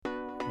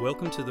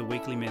Welcome to the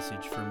weekly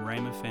message from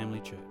Rhema Family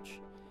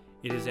Church.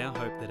 It is our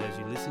hope that as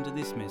you listen to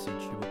this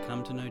message, you will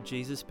come to know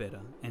Jesus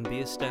better and be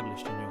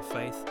established in your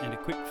faith and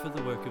equipped for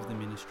the work of the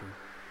ministry.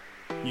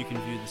 You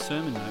can view the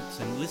sermon notes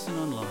and listen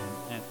online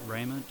at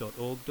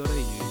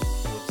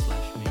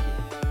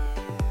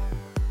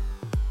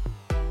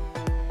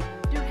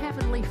rhema.org.au/media. Dear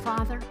Heavenly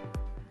Father,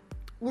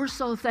 we're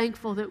so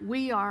thankful that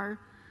we are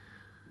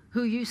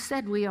who you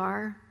said we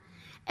are,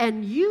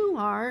 and you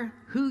are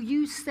who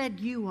you said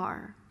you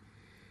are.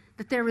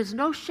 That there is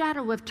no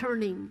shadow of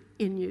turning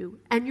in you,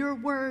 and your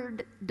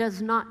word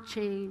does not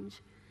change.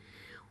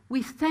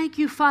 We thank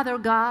you, Father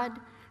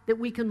God, that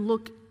we can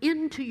look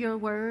into your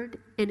word,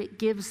 and it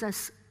gives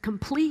us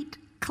complete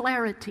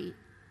clarity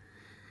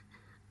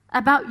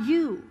about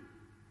you,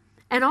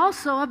 and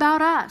also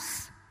about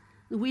us.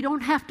 We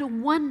don't have to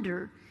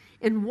wonder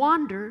and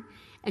wander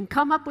and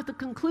come up with a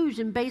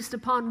conclusion based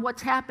upon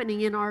what's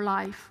happening in our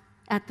life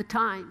at the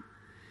time.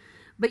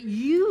 But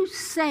you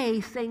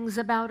say things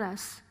about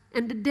us.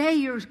 And today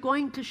you're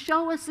going to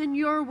show us in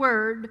your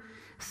word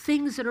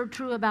things that are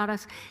true about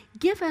us.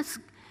 Give us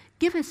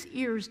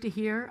ears to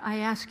hear, I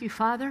ask you,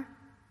 Father.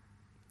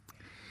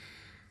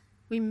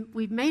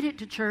 We've made it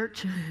to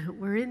church.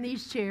 We're in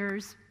these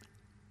chairs.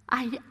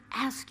 I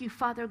ask you,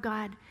 Father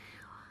God,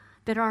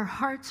 that our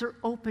hearts are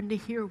open to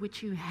hear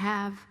what you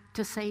have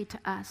to say to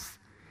us.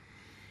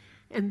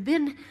 And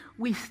then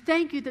we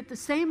thank you that the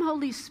same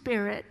Holy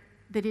Spirit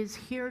that is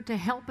here to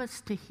help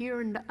us to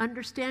hear and to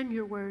understand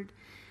your word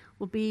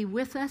will be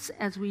with us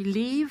as we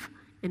leave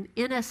and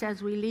in us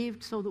as we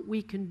leave, so that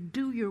we can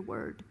do your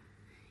word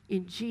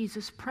in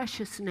Jesus'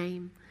 precious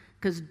name,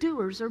 because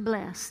doers are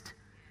blessed.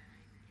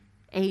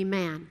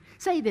 Amen.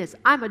 Say this: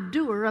 I'm a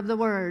doer of the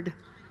word.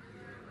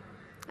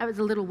 That was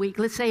a little weak.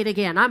 Let's say it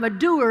again. I'm a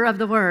doer of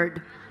the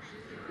word.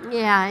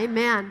 Yeah,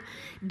 amen.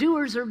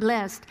 Doers are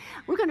blessed.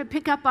 We're going to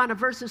pick up on a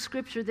verse of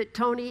scripture that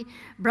Tony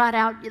brought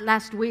out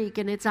last week,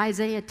 and it's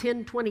Isaiah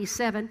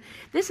 10:27.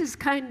 This is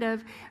kind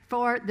of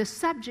for the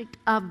subject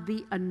of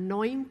the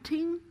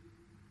anointing.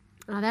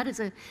 Now, that is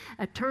a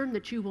term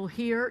that you will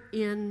hear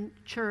in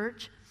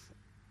church,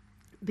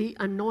 the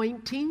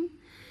anointing.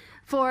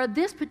 For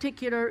this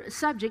particular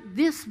subject,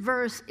 this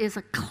verse is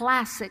a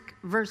classic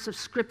verse of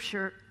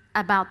scripture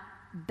about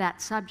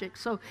that subject.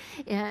 So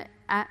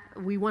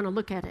we want to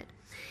look at it.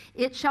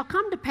 It shall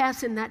come to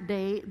pass in that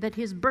day that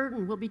his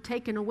burden will be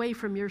taken away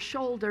from your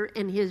shoulder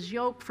and his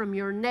yoke from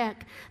your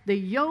neck. The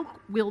yoke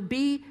will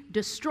be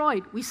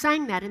destroyed. We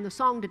sang that in the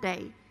song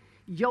today.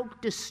 Yoke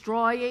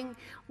destroying.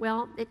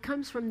 Well, it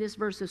comes from this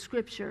verse of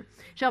scripture.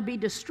 Shall be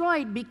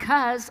destroyed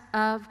because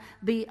of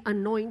the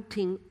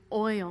anointing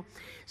oil.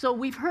 So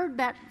we've heard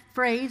that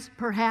phrase,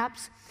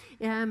 perhaps.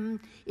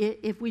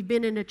 If we've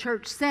been in a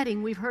church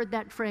setting, we've heard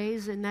that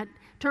phrase and that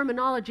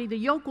terminology. The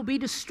yoke will be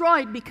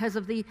destroyed because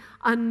of the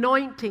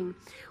anointing.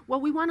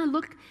 Well, we want to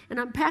look and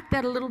unpack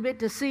that a little bit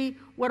to see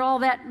what all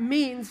that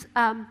means.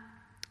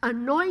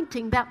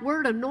 Anointing, that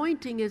word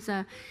anointing is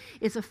a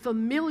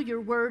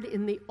familiar word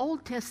in the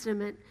Old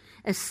Testament,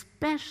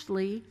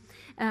 especially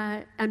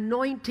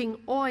anointing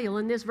oil.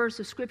 And this verse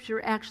of scripture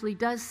actually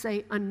does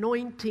say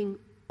anointing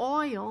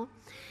oil,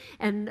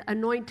 and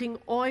anointing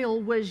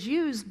oil was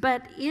used.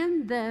 But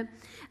in the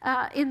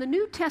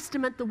New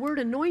Testament, the word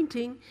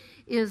anointing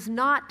is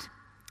not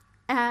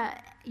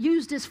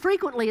used as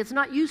frequently. It's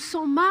not used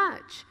so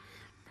much.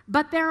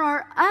 But there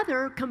are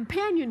other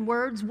companion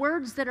words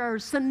that are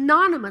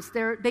synonymous.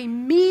 They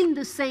mean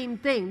the same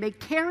thing. They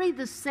carry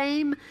the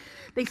same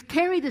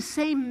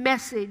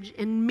message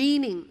and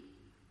meaning.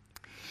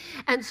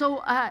 And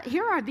so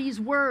here are these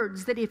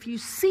words that if you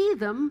see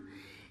them,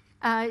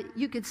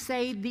 you could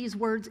say these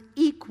words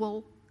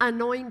equal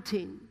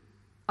anointing.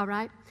 All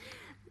right?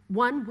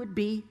 One would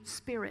be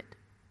spirit.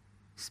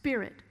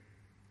 Spirit.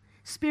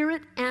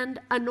 Spirit and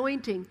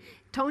anointing.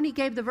 Tony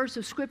gave the verse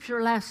of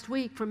scripture last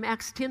week from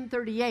Acts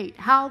 10:38.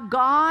 How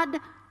God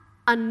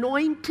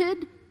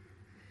anointed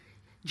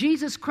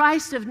Jesus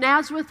Christ of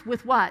Nazareth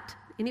with what?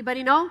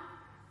 Anybody know?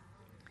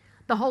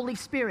 The Holy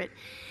Spirit.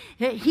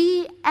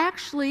 He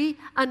actually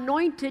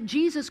anointed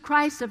Jesus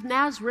Christ of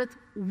Nazareth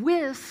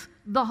with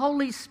the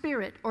Holy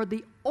Spirit, or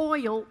the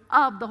oil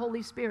of the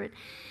Holy Spirit.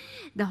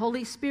 The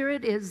Holy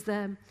Spirit is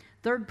the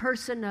third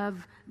person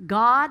of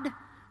Godhead,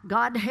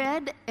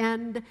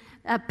 and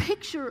a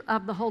picture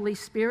of the Holy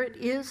Spirit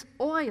is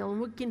oil,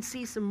 and we can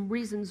see some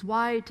reasons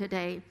why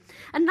today.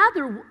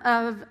 Another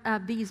of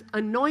these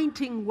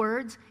anointing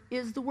words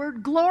is the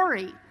word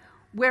glory.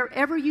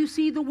 Wherever you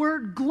see the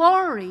word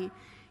glory,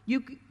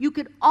 you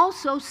could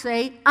also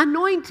say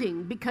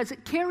anointing, because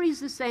it carries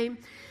the same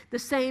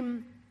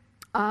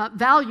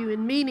value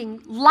and meaning.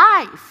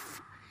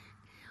 Life,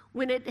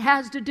 when it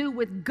has to do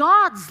with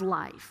God's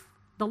life,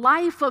 the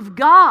life of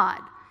God.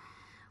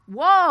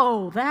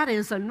 Whoa, that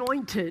is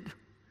anointed.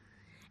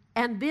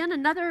 And then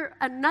another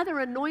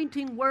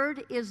anointing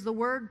word is the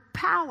word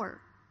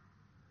power.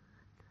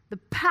 The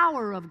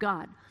power of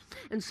God.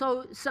 And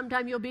so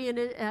sometime you'll be in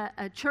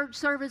a church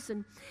service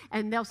and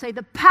they'll say,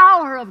 the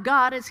power of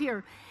God is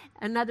here.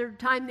 Another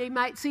time they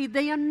might see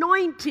the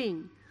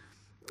anointing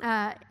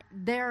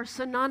they're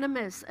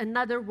synonymous.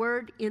 Another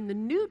word in the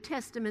New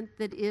Testament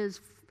that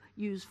is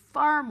used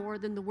far more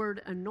than the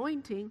word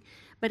anointing,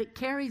 but it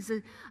carries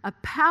a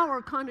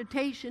power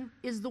connotation,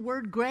 is the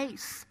word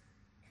grace.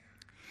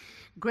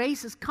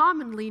 Grace is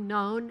commonly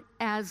known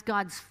as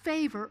God's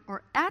favor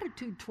or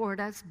attitude toward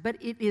us, but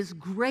it is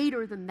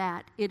greater than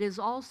that. It is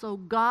also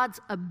God's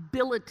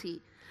ability.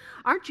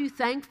 Aren't you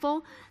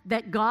thankful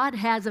that God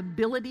has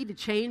ability to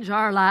change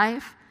our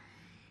life?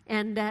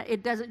 And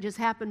it doesn't just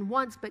happen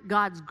once, but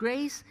God's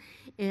grace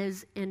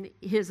is in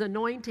His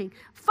anointing.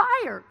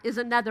 Fire is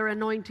another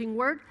anointing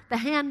word. The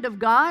hand of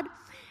God,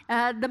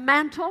 the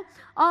mantle,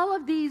 all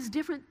of these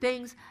different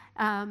things,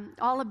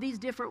 all of these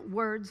different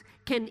words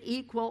can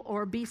equal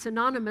or be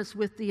synonymous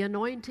with the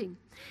anointing.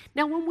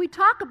 Now, when we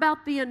talk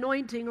about the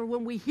anointing, or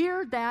when we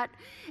hear that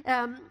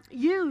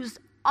used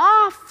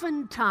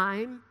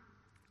oftentimes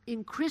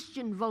in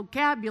Christian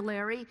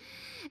vocabulary,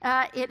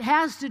 it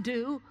has to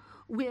do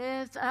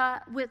with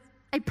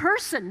a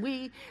person.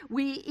 We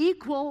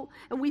equal,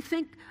 and we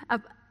think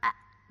of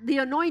the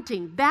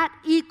anointing. That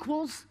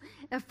equals,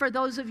 for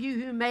those of you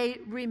who may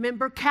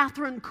remember,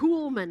 Catherine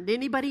Kuhlman.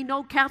 Anybody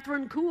know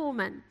Catherine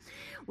Kuhlman?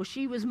 Well,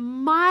 she was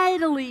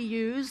mightily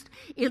used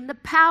in the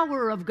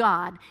power of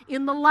God,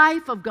 in the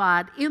life of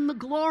God, in the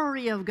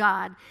glory of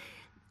God.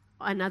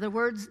 In other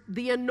words,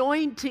 the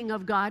anointing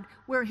of God,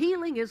 where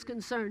healing is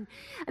concerned.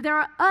 There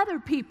are other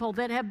people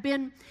that have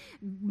been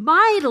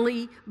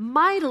mightily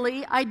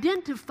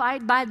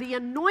identified by the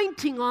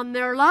anointing on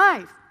their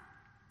life.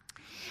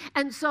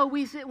 And so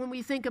when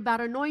we think about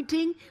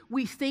anointing,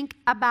 we think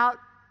about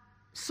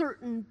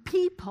certain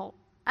people.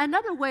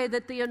 Another way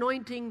that the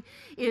anointing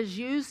is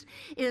used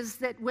is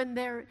that when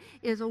there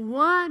is a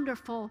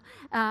wonderful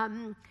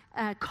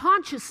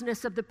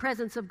consciousness of the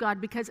presence of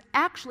God, because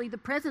actually the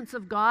presence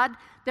of God,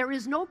 there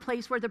is no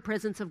place where the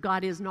presence of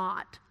God is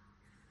not.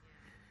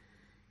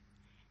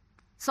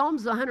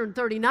 Psalms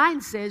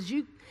 139 says,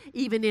 you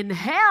even in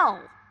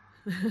hell,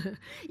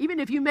 even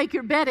if you make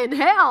your bed in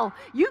hell,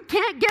 you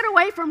can't get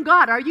away from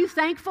God. Are you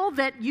thankful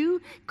that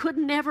you could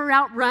never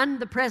outrun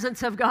the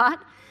presence of God?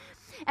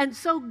 And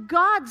so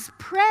God's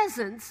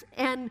presence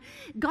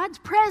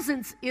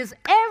is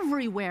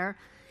everywhere,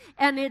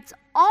 and it's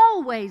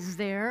always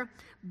there,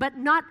 but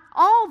not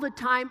all the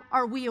time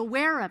are we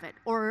aware of it,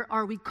 or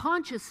are we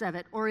conscious of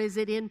it, or is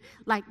it in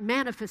like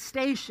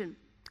manifestation.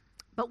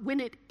 But when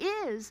it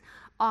is,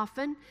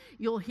 often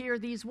you'll hear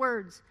these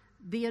words,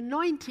 the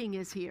anointing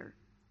is here.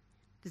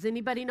 Does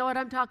anybody know what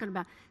I'm talking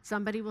about?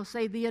 Somebody will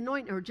say the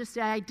anointing, or just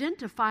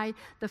identify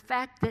the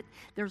fact that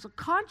there's a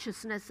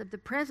consciousness of the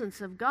presence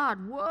of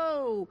God.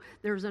 Whoa,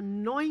 there's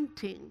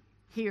anointing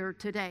here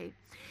today.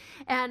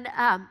 And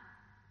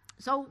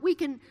so we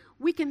can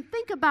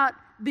think about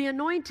the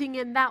anointing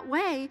in that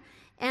way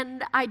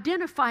and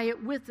identify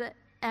it with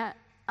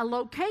a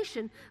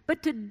location.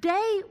 But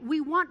today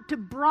we want to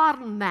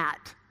broaden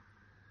that.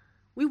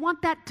 We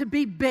want that to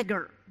be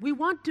bigger. We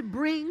want to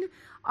bring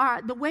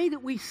the way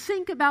that we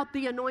think about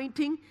the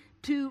anointing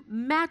to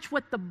match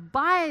what the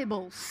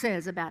Bible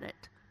says about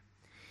it.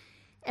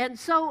 And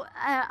so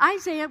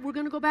Isaiah, we're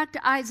going to go back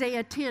to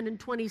Isaiah 10 and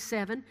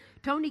 27.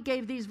 Tony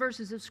gave these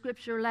verses of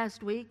Scripture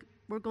last week.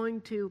 We're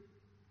going to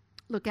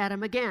look at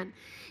them again.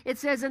 It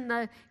says, and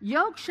the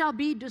yoke shall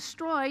be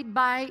destroyed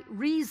by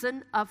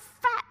reason of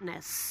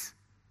fatness.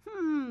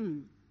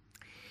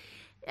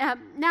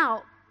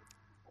 Now,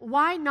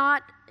 why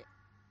not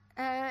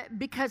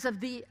because of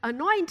the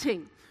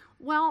anointing?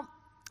 Well,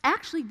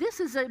 actually,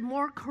 this is a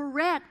more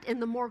correct and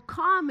the more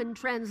common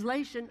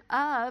translation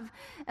of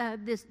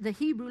the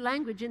Hebrew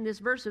language in this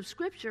verse of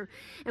Scripture.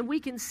 And we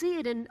can see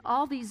it in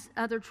all these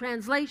other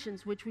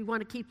translations, which we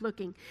want to keep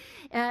looking.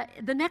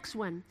 The next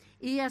one,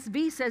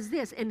 ESV says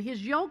this, and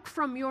his yoke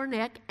from your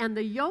neck, and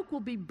the yoke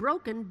will be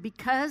broken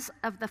because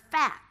of the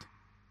fat.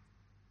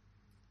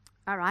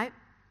 All right?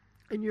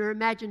 And your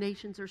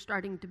imaginations are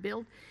starting to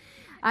build.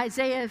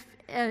 Isaiah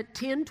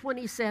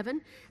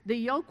 10:27, the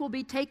yoke will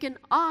be taken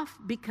off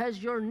because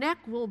your neck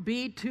will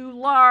be too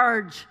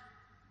large.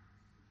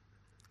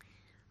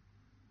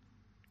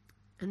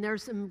 And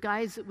there's some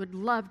guys that would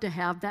love to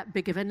have that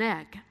big of a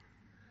neck.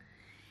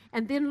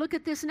 And then look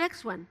at this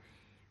next one.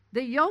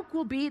 The yoke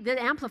will be, the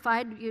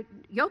amplified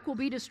yoke will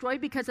be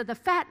destroyed because of the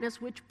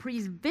fatness which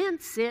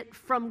prevents it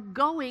from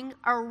going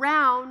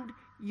around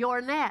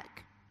your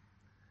neck.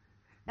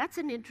 That's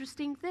an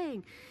interesting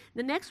thing.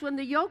 The next one,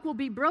 the yoke will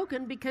be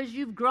broken because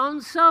you've grown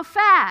so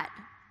fat.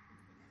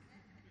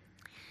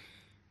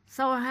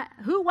 So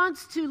who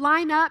wants to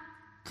line up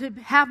to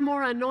have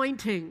more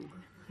anointing?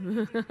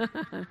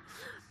 At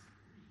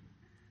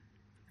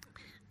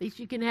least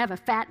you can have a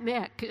fat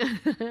neck.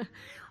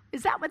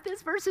 Is that what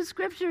this verse of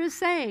Scripture is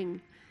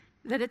saying?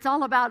 That it's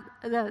all about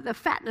the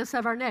fatness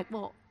of our neck?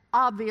 Well,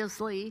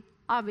 obviously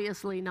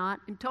not.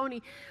 And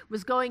Tony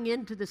was going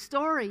into the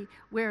story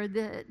where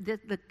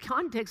the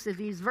context of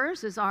these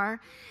verses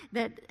are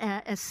that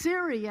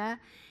Assyria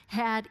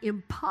had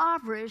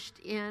impoverished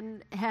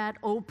and had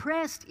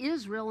oppressed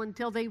Israel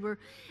until they were,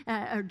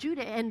 or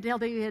Judah, until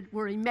they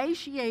were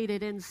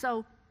emaciated. And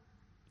so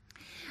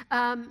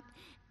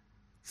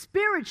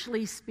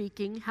Spiritually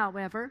speaking,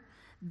 however,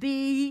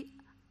 the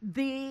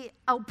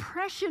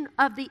oppression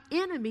of the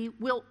enemy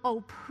will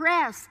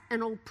oppress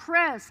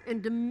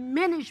and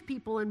diminish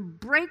people and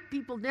break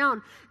people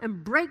down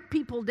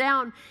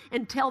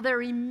until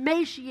they're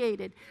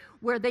emaciated,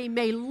 where they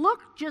may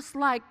look just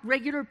like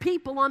regular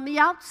people on the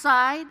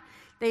outside.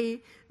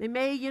 They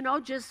may,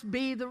 just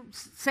be the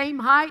same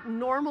height and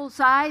normal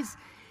size,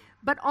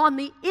 but on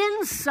the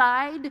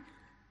inside,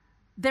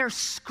 they're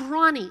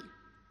scrawny.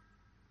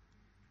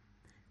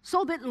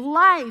 So that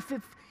life,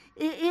 if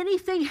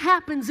anything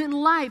happens in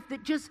life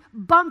that just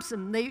bumps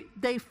them,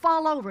 they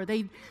fall over.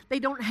 They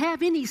don't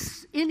have any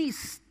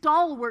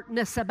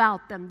stalwartness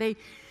about them.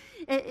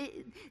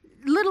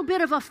 Little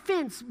bit of a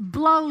fence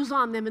blows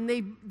on them, and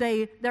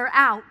they're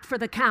out for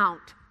the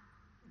count.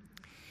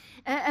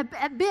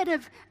 A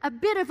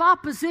bit of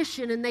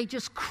opposition, and they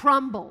just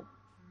crumble.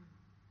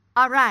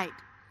 All right,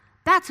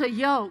 that's a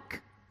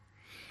yoke.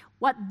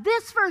 What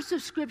this verse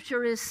of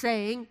Scripture is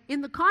saying, in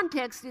the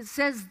context, it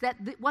says that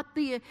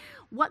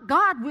what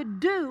God would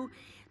do,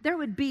 there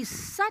would be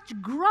such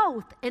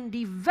growth and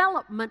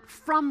development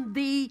from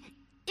the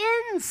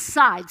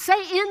inside.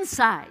 Say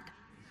inside.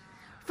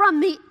 From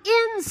the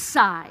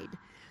inside,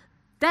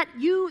 that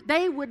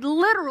they would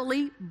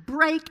literally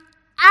break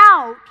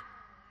out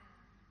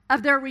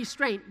of their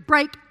restraint,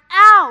 break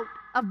out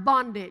of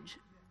bondage.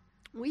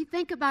 We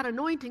think about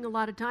anointing a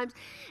lot of times,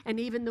 and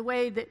even the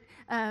way that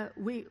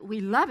we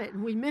love it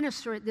and we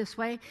minister it this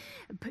way.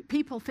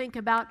 People think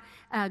about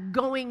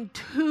going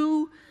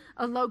to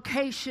a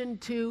location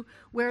to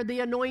where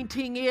the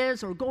anointing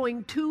is, or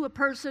going to a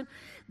person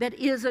that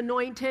is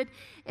anointed,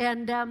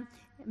 and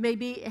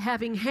maybe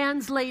having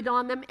hands laid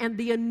on them, and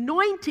the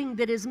anointing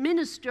that is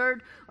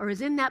ministered or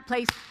is in that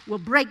place will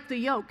break the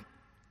yoke.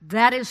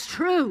 That is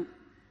true.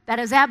 That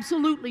is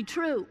absolutely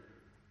true.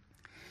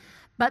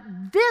 But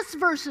this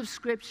verse of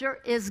Scripture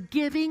is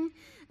giving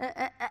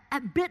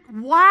a bit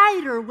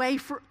wider way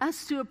for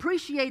us to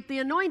appreciate the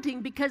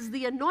anointing, because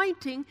the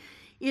anointing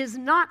is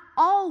not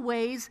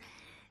always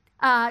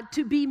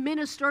to be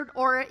ministered,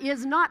 or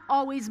is not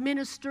always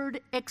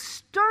ministered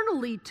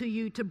externally to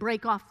you to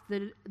break off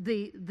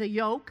the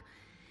yoke.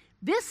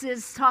 This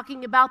is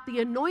talking about the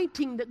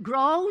anointing that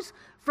grows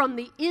from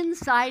the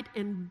inside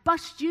and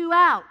busts you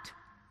out.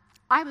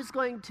 I was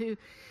going to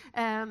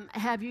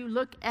have you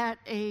look at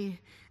a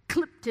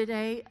clip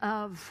today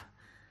of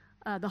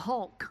the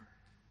Hulk.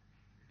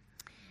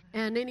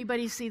 And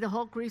anybody see the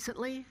Hulk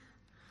recently?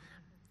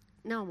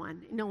 No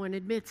one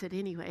admits it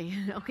anyway.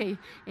 Okay,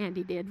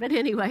 Andy did, but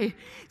anyway.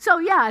 So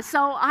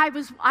I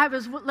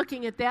was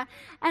looking at that,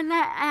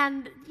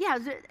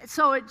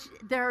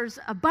 there's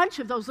a bunch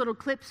of those little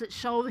clips that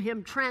show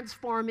him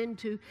transform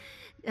into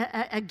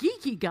a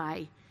geeky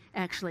guy.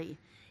 Actually,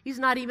 he's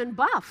not even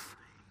buff.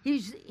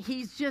 He's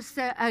just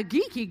a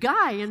geeky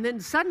guy, and then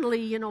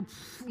suddenly,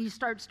 he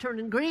starts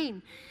turning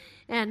green.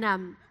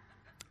 And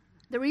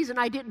the reason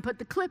I didn't put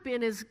the clip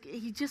in is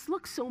he just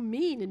looks so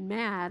mean and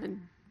mad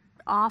and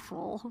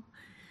awful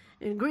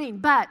and green.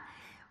 But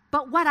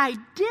what I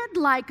did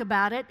like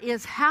about it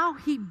is how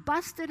he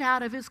busted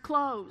out of his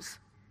clothes.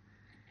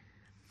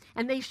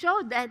 And they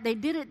showed that they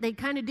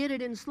kind of did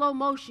it in slow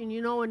motion,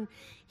 and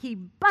he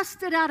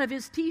busted out of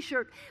his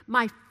t-shirt.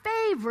 My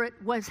favorite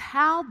was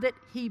how that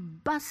he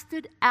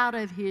busted out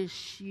of his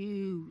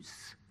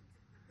shoes.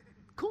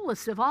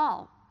 Coolest of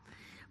all.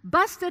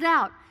 Busted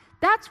out.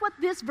 That's what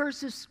this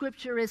verse of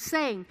Scripture is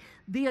saying.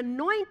 The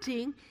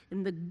anointing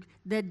and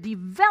the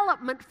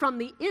development from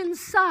the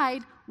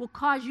inside will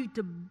cause you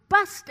to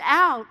bust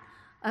out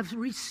of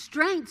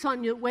restraints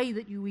on the way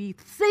that you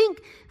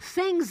think,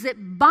 things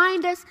that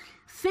bind us,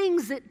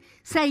 things that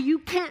say you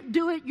can't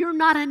do it, you're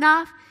not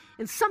enough,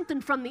 and something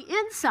from the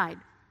inside.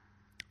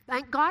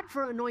 Thank God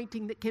for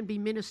anointing that can be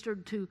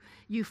ministered to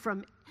you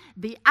from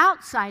the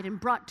outside and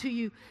brought to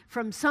you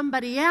from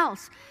somebody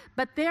else.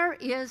 But there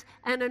is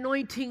an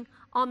anointing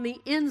on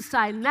the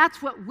inside, and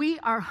that's what we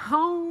are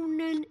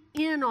honing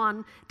in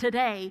on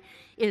today,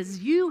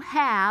 is you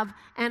have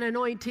an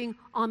anointing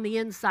on the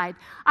inside.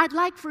 I'd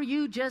like for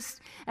you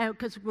just,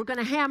 because we're going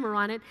to hammer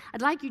on it,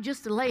 I'd like you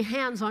just to lay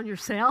hands on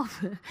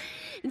yourself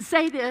and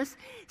say this.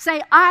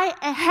 Say, I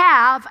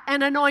have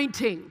an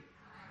anointing.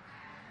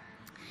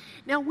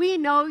 Now, we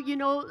know,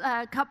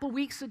 a couple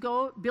weeks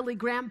ago, Billy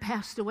Graham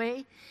passed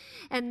away,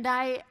 and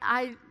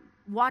I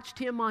watched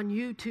him on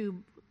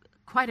YouTube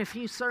quite a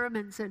few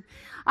sermons, and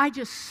I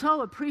just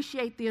so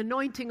appreciate the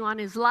anointing on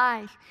his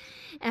life.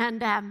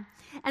 And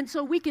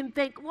so we can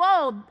think,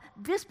 whoa,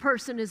 this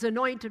person is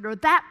anointed, or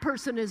that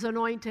person is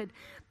anointed.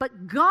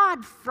 But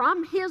God,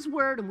 from His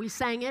Word, and we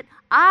sang it,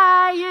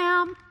 I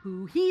am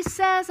who He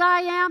says I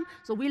am.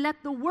 So we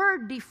let the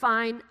Word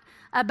define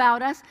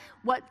about us.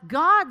 What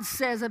God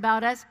says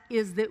about us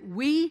is that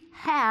we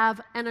have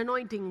an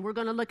anointing. We're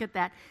going to look at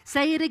that.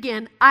 Say it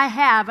again, I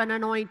have an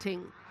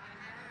anointing.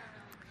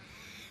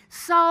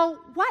 So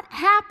what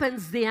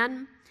happens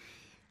then?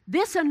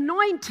 This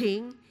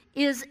anointing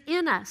is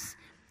in us,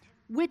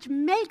 which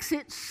makes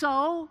it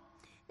so,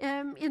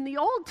 in the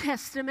Old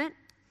Testament,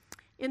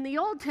 In the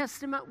Old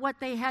Testament, what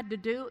they had to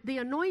do, the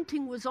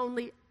anointing was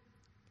only,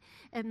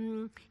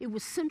 it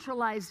was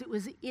centralized. It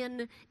was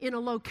in a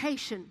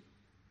location.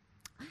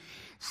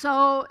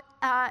 So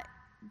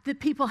the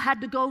people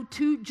had to go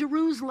to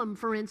Jerusalem,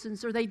 for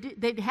instance, or they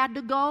had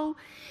to go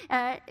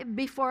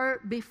before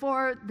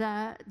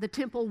the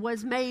temple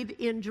was made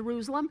in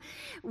Jerusalem,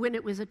 when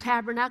it was a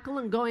tabernacle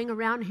and going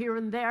around here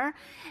and there.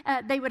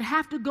 They would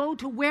have to go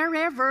to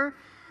wherever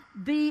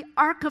the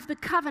Ark of the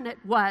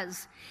Covenant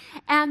was.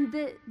 And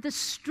the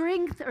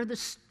strength, or the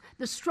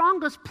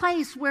strongest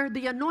place where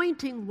the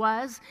anointing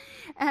was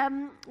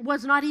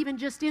not even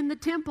just in the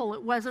temple.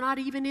 It was not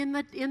even in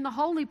the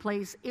holy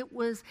place. It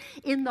was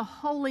in the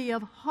Holy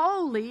of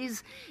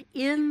Holies,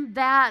 in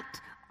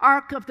that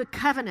Ark of the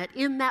Covenant,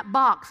 in that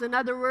box. In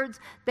other words,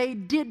 they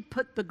did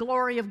put the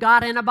glory of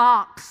God in a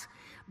box,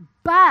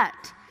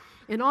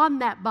 and on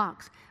that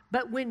box.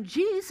 But when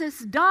Jesus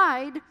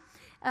died,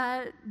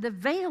 the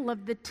veil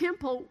of the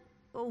temple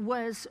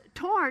was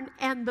torn,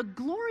 and the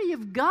glory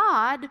of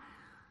God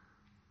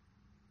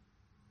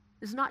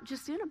is not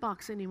just in a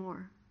box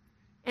anymore.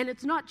 And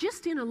it's not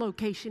just in a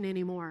location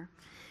anymore.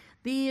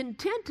 The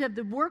intent of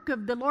the work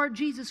of the Lord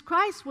Jesus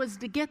Christ was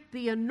to get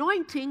the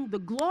anointing, the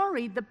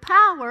glory, the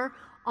power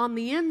on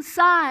the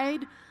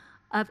inside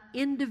of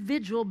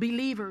individual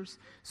believers.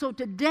 So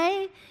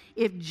today,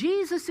 if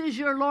Jesus is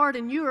your Lord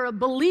and you're a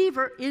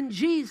believer in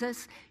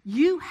Jesus,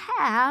 you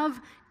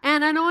have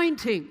an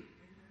anointing.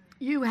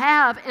 You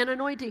have an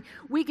anointing.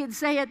 We could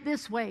say it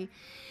this way.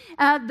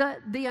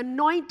 The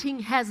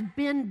anointing has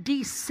been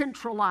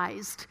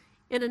decentralized.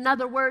 In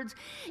other words,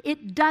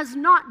 it does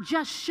not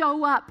just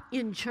show up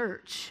in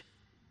church.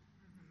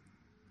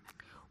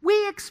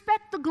 We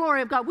expect the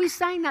glory of God. We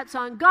sang that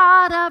song,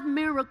 God of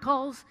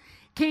miracles,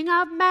 King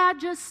of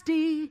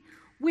majesty,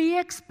 we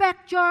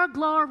expect your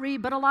glory.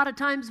 But a lot of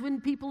times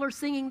when people are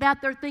singing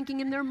that, they're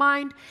thinking in their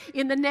mind,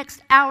 in the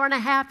next hour and a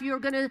half, we're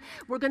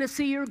going to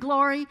see your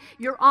glory.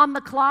 You're on the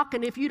clock,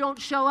 and if you don't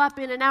show up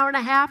in an hour and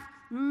a half,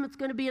 it's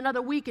going to be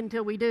another week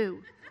until we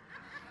do.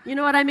 You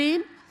know what I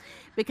mean?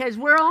 Because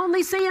we're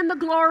only seeing the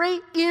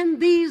glory in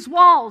these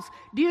walls.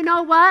 Do you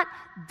know what?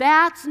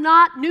 That's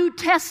not New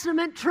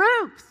Testament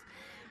truth.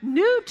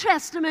 New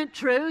Testament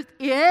truth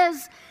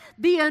is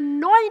the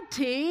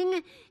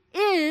anointing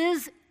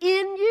is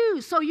in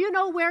you. So you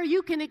know where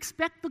you can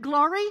expect the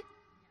glory?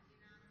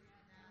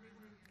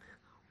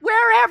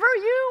 Wherever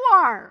you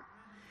are.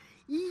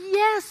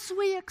 Yes,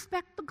 we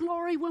expect the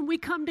glory when we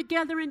come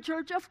together in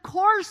church. Of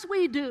course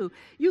we do.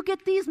 You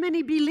get these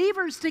many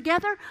believers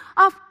together,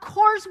 of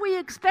course we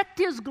expect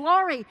His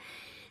glory.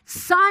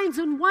 Signs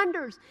and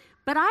wonders.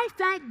 But I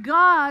thank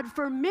God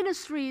for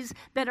ministries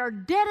that are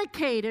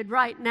dedicated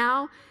right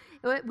now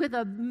with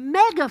a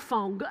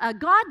megaphone, a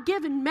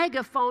God-given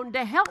megaphone,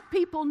 to help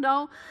people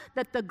know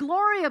that the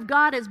glory of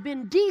God has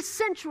been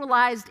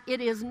decentralized.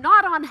 It is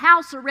not on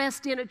house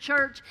arrest in a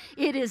church.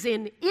 It is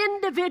in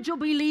individual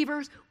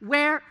believers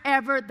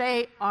wherever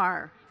they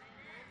are.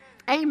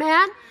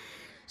 Amen?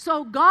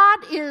 So God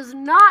is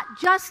not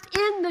just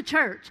in the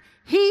church.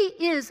 He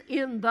is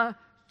in the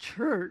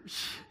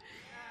church.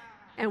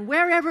 And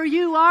wherever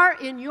you are,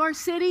 in your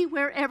city,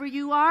 wherever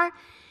you are,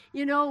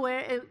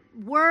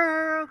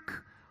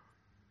 work,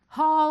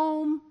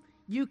 home,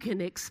 you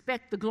can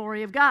expect the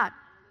glory of God.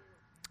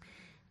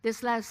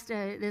 This last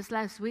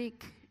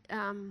week,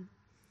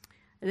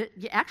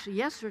 actually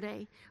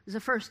yesterday, was the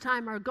first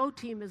time our Go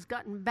team has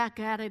gotten back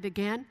at it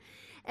again,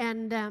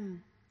 and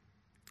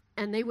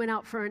they went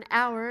out for an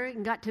hour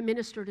and got to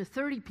minister to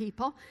 30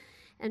 people,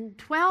 and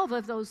 12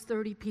 of those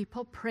 30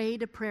 people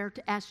prayed a prayer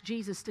to ask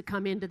Jesus to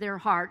come into their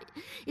heart.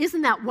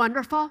 Isn't that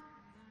wonderful?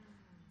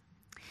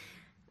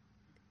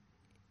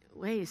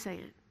 Wait a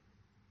second.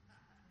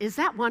 Is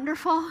that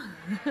wonderful?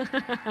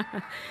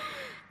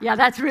 Yeah,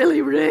 that's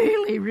really,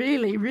 really,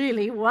 really,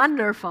 really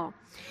wonderful.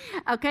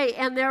 Okay,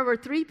 and there were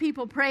 3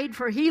 people prayed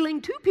for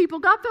healing. 2 people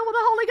got filled with the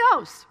Holy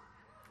Ghost.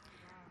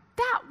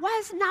 That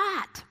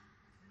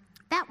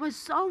was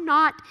so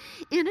not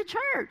in a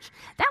church.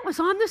 That was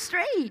on the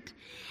street.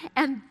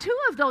 And 2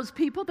 of those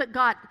people that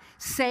got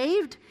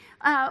saved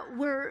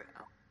were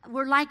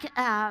like,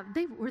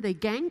 were they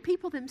gang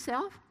people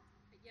themselves?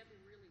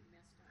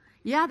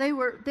 Yeah, they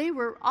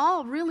were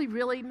all really,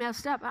 really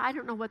messed up. I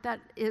don't know what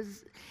that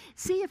is.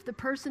 See if the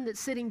person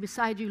that's sitting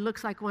beside you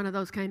looks like one of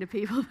those kind of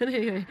people. But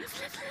anyway,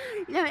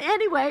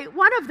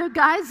 one of the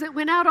guys that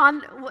went out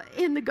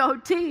in the Go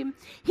team,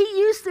 he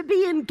used to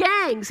be in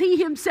gangs. He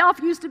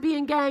himself used to be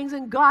in gangs,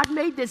 and God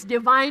made this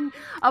divine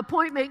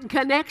appointment and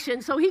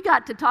connection. So he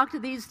got to talk to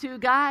these 2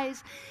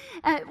 guys.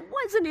 It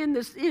wasn't in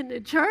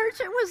the church.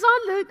 It was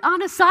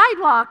on a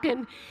sidewalk,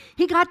 and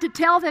he got to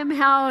tell them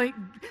how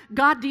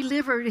God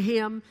delivered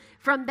him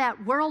from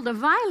that world of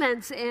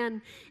violence,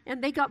 and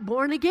they got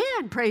born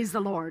again, praise the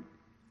Lord.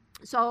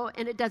 So,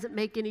 and it doesn't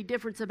make any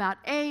difference about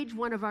age.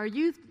 One of our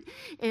youth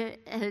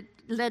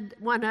led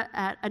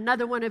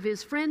another one of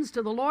his friends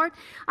to the Lord.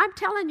 I'm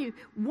telling you,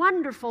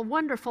 wonderful,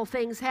 wonderful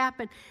things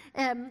happen.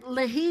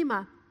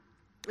 Lahima,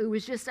 who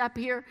was just up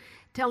here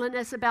telling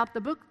us about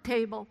the book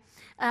table,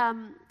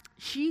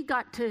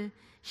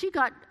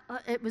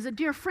 it was a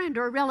dear friend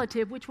or a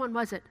relative. Which one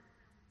was it?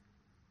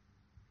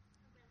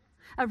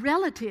 A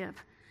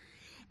relative.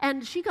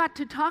 And she got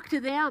to talk to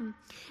them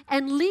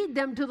and lead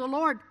them to the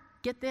Lord.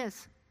 Get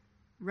this,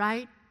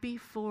 right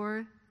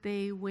before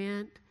they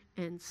went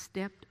and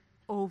stepped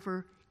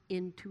over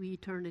into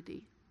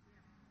eternity.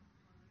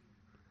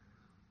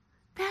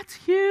 That's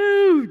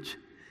huge.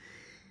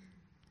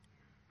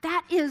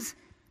 That is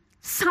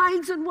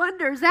signs and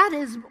wonders. That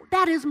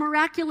is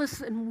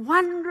miraculous and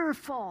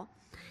wonderful.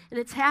 And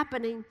it's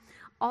happening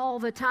all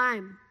the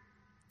time.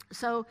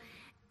 So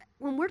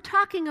when we're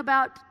talking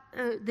about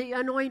the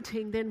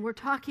anointing, then we're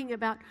talking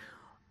about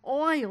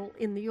oil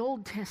in the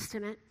Old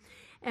Testament.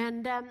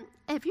 And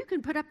if you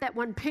can put up that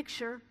one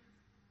picture,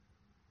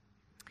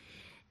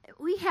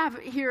 we have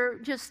here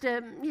just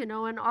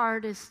an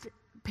artist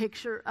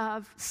picture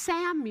of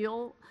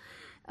Samuel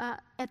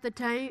at the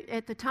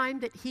time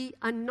that he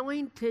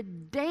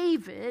anointed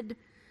David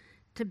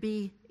to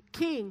be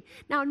king.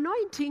 Now,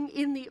 anointing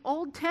in the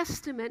Old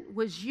Testament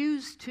was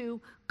used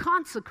to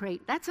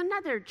consecrate. That's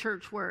another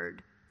church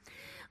word.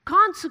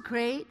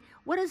 Consecrate,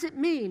 what does it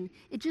mean?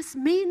 It just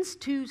means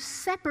to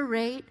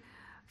separate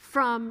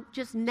from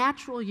just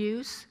natural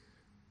use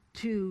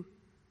to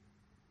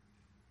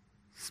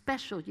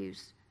special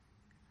use,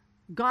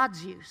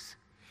 God's use.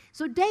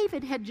 So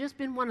David had just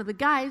been one of the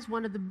guys,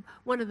 one of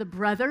the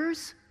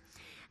brothers,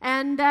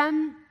 and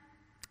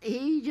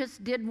he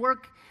just did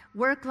work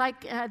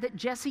like that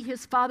Jesse,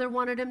 his father,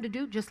 wanted him to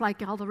do, just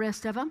like all the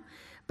rest of them.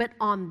 But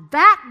on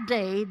that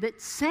day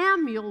that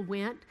Samuel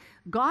went,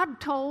 God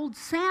told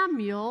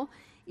Samuel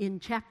in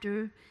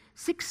chapter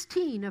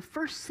 16 of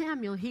 1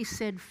 Samuel, he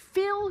said,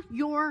 fill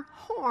your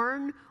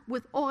horn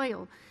with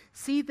oil.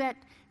 See that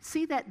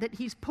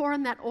he's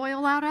pouring that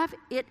oil out of?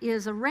 It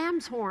is a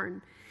ram's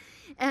horn.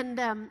 And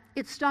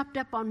it's stopped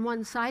up on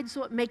one side,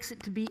 so it makes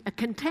it to be a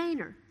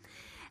container.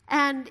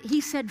 And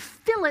he said,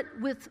 fill it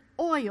with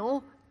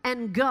oil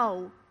and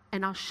go,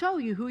 and I'll show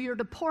you who you're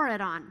to pour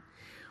it on.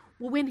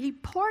 Well, when he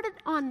poured it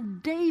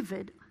on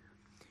David,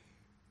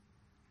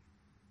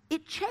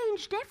 it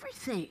changed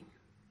everything.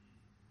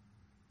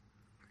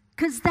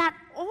 Because that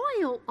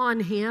oil on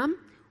him,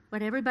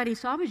 what everybody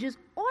saw was just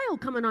oil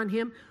coming on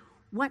him.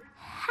 What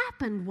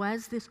happened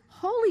was this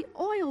holy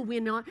oil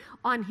went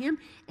on him,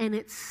 and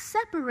it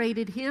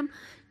separated him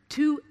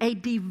to a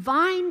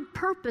divine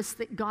purpose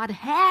that God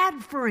had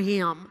for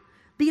him.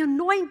 The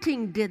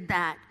anointing did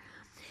that.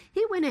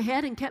 He went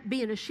ahead and kept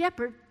being a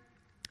shepherd.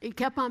 He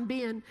kept on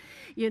being,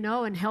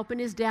 and helping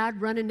his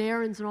dad, running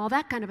errands and all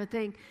that kind of a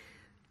thing.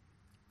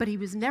 But he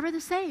was never the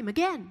same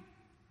again.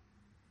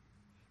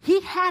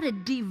 He had a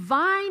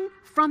divine,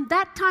 from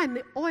that time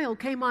the oil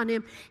came on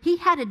him, he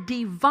had a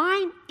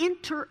divine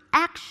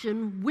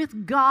interaction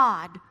with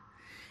God.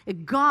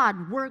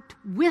 God worked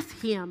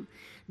with him,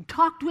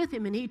 talked with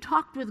him, and he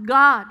talked with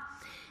God.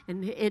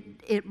 And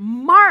it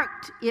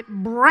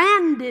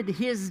branded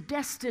his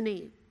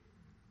destiny.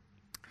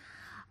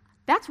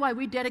 That's why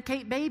we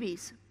dedicate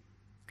babies.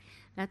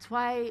 That's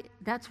why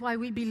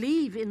we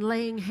believe in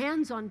laying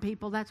hands on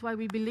people. That's why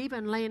we believe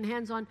in laying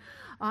hands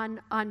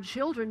on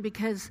children,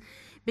 because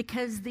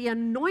the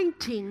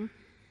anointing,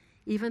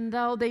 even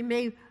though they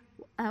may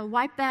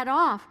wipe that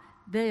off,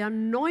 the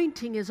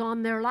anointing is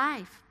on their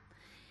life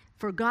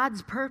for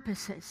God's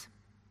purposes.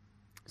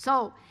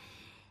 So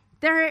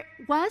there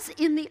was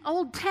in the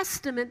Old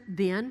Testament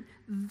then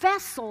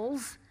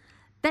vessels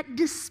that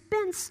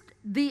dispensed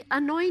the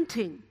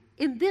anointing.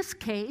 In this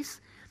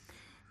case,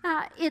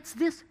 it's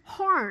this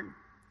horn.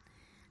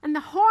 And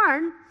the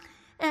horn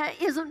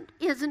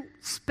isn't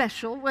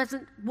special,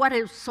 wasn't what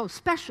is so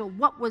special.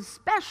 What was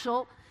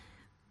special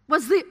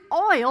was the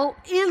oil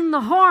in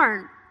the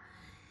horn.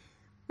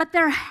 But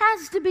there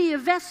has to be a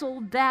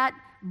vessel that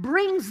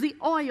brings the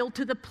oil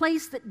to the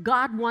place that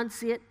God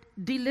wants it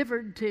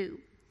delivered to.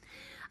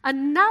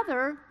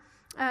 Another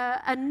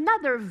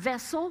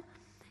vessel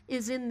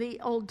is in the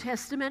Old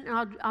Testament,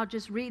 and I'll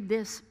just read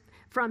this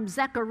from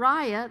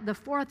Zechariah, the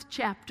 4th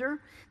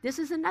chapter. This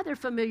is another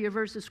familiar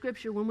verse of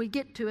Scripture. When we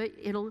get to it,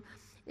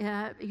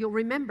 you'll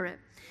remember it.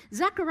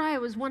 Zechariah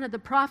was one of the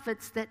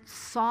prophets that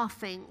saw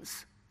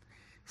things.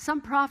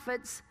 Some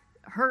prophets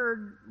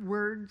heard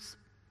words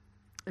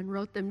and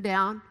wrote them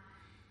down.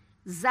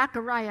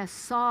 Zechariah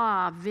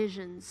saw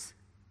visions.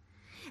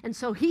 And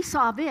so he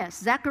saw this.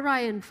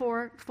 Zechariah in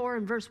 4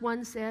 and verse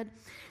 1 said,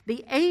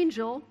 the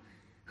angel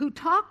who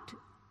talked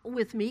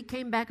with me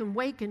came back and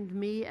wakened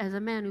me as a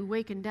man who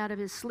wakened out of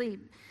his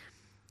sleep.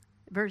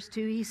 Verse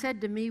 2, he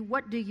said to me,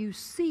 what do you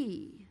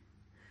see?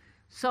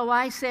 So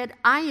I said,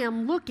 I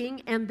am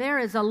looking, and there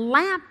is a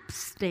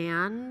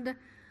lampstand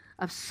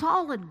of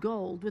solid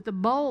gold with a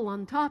bowl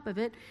on top of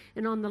it,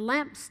 and on the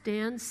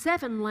lampstand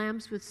 7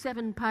 lamps with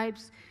 7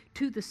 pipes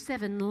to the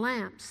 7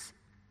 lamps.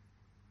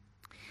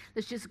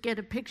 Let's just get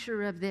a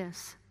picture of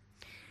this.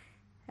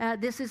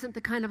 This isn't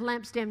the kind of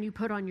lampstand you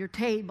put on your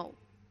table,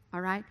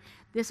 all right?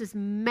 This is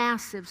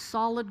massive,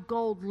 solid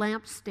gold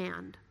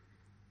lampstand.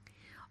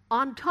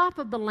 On top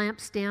of the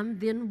lampstand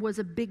then was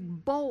a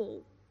big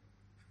bowl.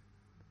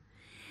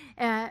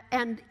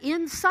 And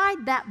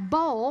inside that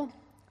bowl,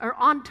 or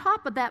on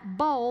top of that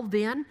bowl,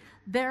 then,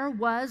 there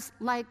was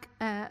like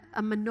a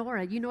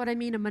menorah. You know what I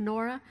mean, a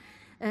menorah?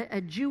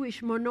 A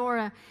Jewish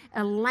menorah,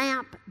 a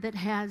lamp that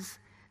has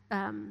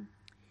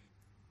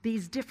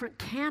these different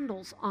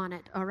candles on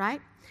it, all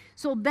right?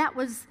 So that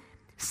was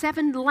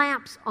 7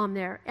 lamps on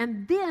there.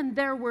 And then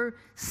there were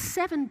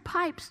 7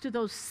 pipes to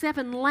those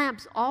 7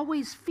 lamps,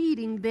 always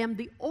feeding them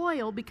the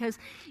oil, because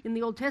in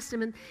the Old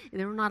Testament,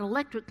 they were not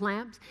electric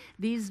lamps.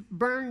 These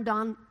burned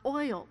on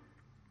oil,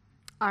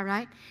 all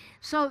right?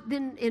 So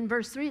then in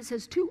verse 3, it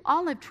says, 2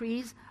 olive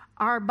trees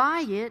are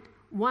by it,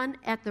 one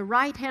at the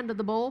right hand of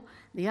the bowl,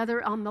 the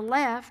other on the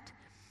left.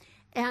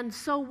 And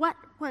so what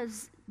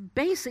was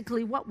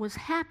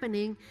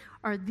happening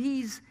are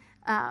these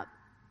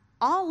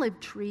olive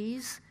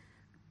trees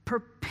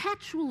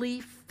perpetually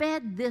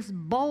fed this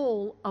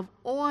bowl of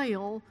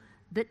oil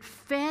that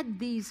fed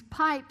these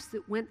pipes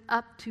that went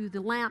up to the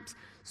lamps,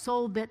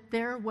 so that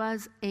there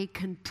was a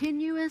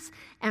continuous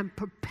and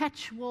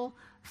perpetual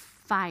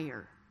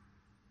fire.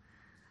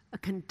 A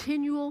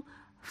continual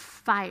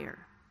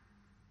fire.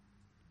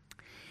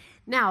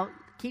 Now,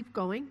 keep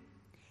going.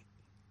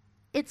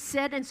 It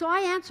said, and so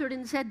I answered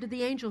and said to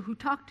the angel who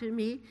talked with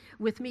me,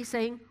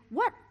 saying,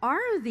 "What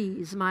are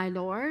these, my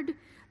Lord?"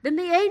 Then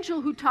the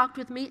angel who talked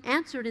with me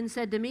answered and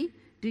said to me,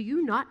 "Do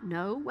you not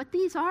know what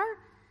these are?"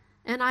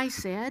 And I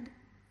said,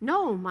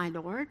 "No, my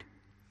Lord."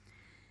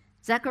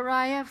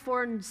 Zechariah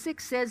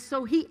 4:6 says,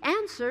 "So he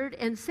answered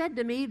and said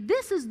to me,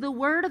 This is the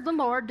word of the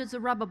Lord to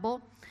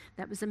Zerubbabel."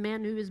 That was the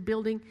man who was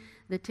building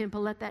the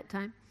temple at that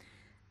time.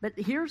 But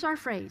here's our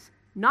phrase: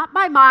 "Not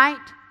by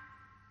might,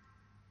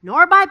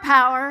 nor by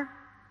power,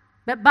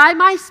 but by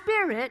my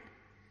Spirit,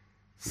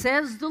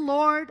 says the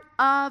Lord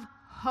of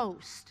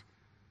hosts."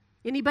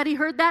 Anybody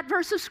heard that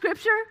verse of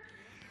Scripture?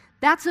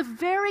 That's a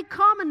very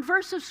common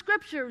verse of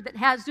Scripture that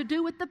has to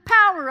do with the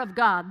power of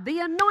God, the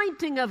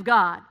anointing of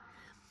God.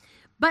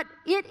 But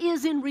it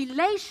is in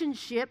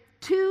relationship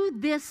to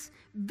this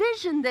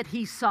vision that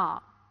he saw.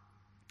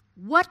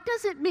 What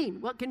does it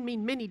mean? Well, it can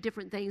mean many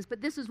different things,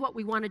 but this is what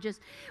we want to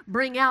just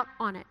bring out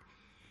on it.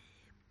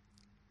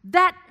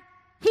 That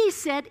he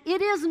said,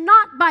 it is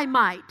not by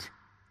might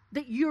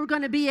that you're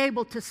going to be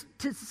able to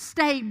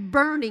stay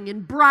burning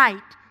and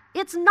bright.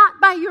 It's not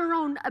by your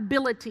own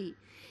ability.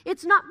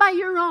 It's not by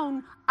your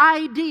own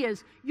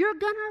ideas. You're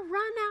going to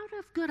run out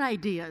of good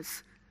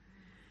ideas.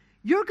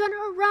 You're going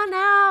to run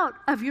out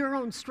of your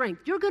own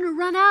strength. You're going to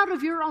run out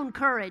of your own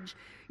courage.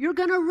 You're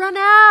going to run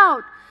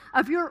out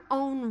of your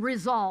own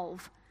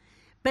resolve.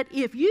 But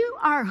if you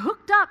are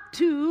hooked up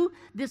to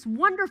this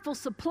wonderful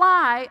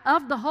supply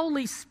of the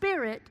Holy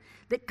Spirit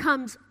that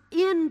comes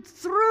in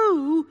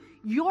through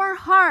your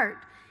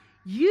heart,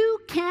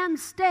 you can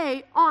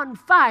stay on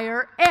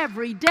fire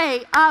every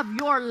day of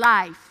your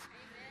life.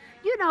 Amen.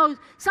 You know,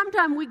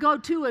 sometimes we go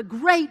to a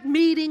great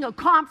meeting, a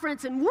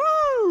conference, and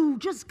woo,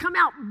 just come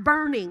out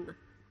burning.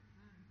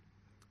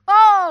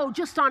 Oh,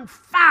 just on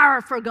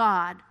fire for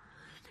God.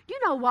 You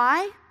know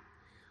why?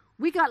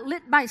 We got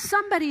lit by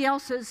somebody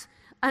else's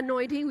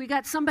anointing. We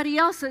got somebody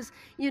else's,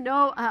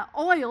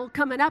 oil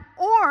coming up.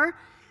 Or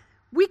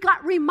we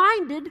got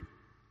reminded,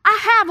 I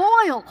have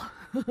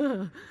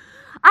oil.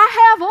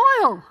 I have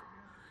oil.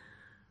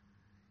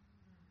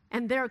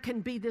 And there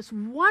can be this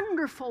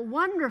wonderful,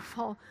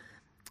 wonderful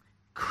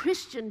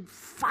Christian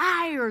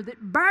fire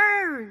that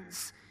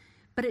burns.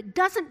 But it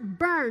doesn't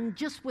burn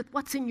just with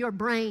what's in your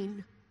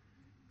brain.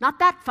 Not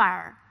that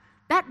fire.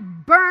 That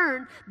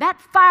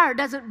fire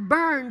doesn't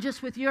burn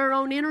just with your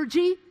own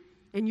energy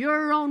and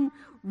your own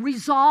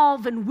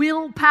resolve and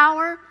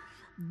willpower.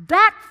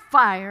 That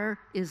fire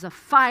is a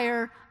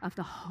fire of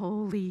the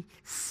Holy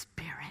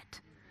Spirit.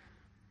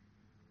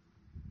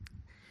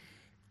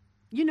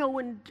 You know,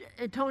 when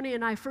Tony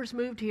and I first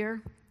moved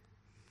here,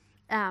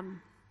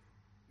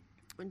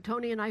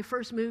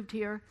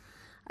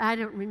 I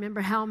don't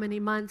remember how many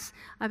months,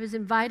 I was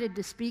invited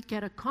to speak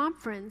at a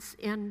conference,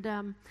 and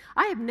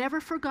I have never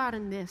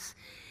forgotten this.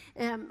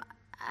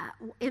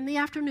 In the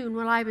afternoon,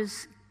 when I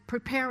was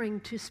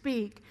preparing to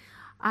speak,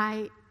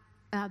 I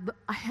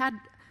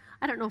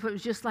don't know if it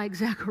was just like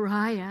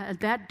Zechariah at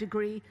that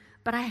degree,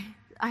 but I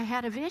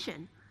had a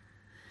vision.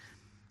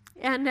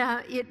 And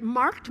it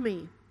marked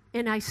me,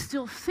 and I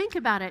still think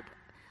about it.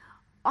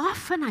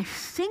 Often I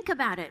think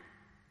about it.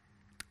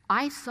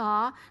 I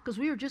saw, because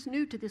we were just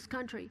new to this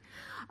country,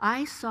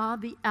 I saw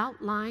the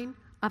outline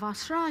of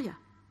Australia.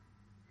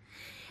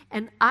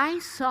 And I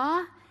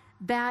saw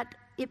that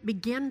it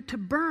began to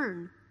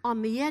burn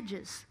on the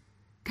edges,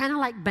 kind of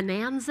like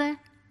Bonanza,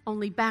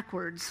 only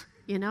backwards,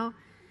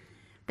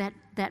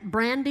 That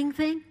branding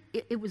thing,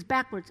 it was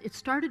backwards. It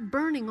started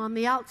burning on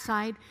the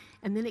outside,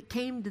 and then it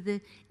came to the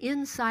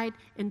inside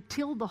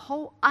until the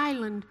whole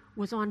island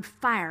was on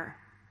fire.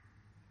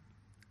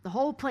 The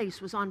whole place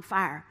was on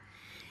fire.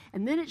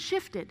 And then it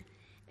shifted,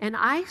 and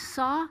I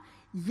saw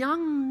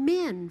young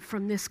men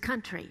from this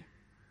country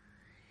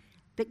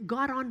that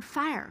got on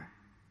fire.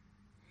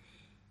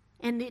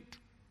 And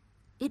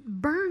it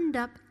burned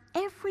up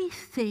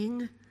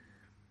everything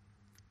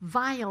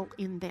vile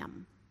in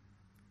them.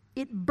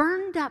 It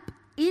burned up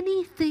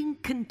anything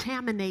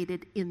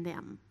contaminated in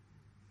them.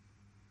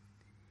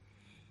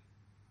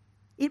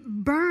 It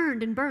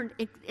burned and burned,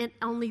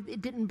 only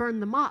it didn't burn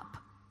them up.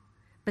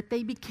 But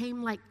they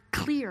became like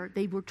clear.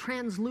 They were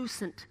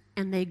translucent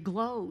and they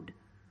glowed.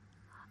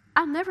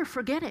 I'll never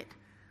forget it.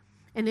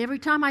 And every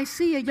time I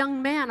see a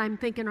young man, I'm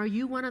thinking, are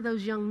you one of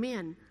those young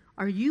men?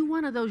 Are you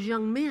one of those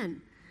young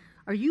men?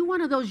 Are you one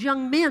of those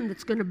young men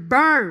that's going to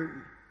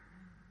burn?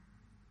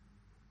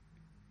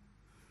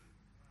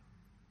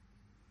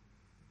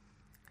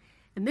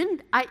 And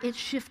then it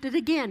shifted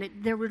again.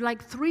 There were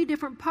like 3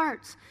 different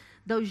parts.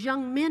 Those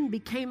young men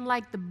became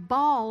like the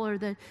ball or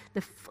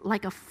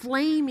like a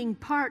flaming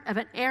part of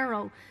an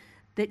arrow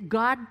that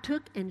God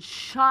took and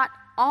shot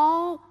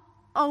all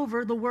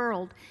over the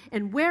world.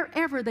 And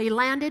wherever they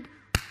landed,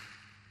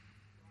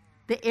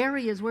 the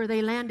areas where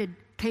they landed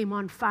came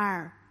on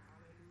fire.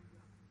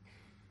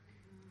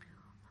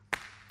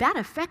 That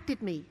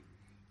affected me.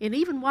 And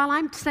even while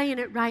I'm saying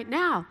it right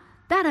now,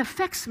 that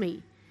affects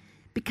me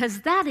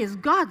because that is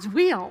God's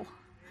will.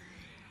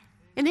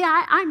 And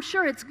yeah, I'm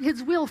sure it's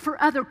His will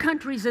for other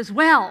countries as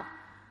well.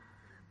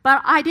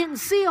 But I didn't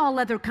see all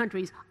other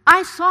countries.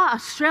 I saw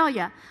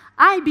Australia.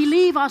 I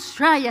believe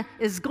Australia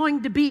is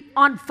going to be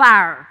on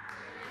fire.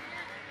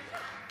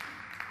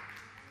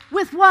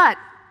 With what?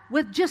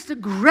 With just a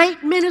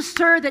great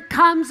minister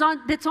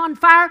that's on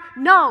fire?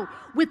 No,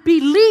 with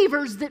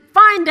believers that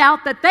find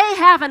out that they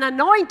have an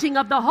anointing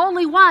of the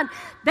Holy One.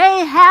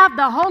 They have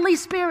the Holy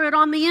Spirit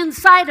on the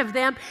inside of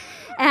them,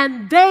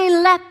 and they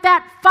let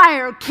that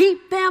fire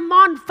keep them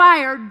on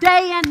fire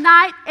day and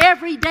night,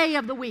 every day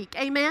of the week.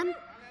 Amen?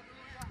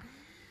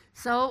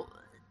 So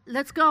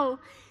let's go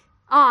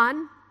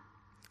on.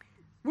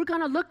 We're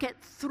going to look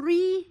at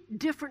 3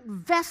 different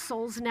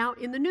vessels now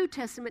in the New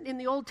Testament. In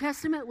the Old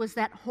Testament, it was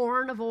that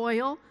horn of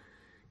oil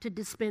to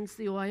dispense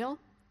the oil.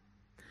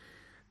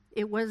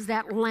 It was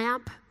that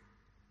lamp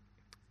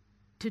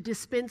to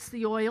dispense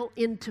the oil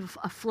into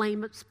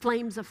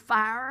flames of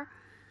fire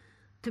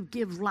to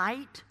give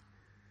light.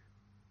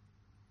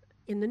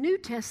 In the New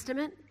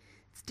Testament,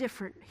 it's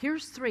different.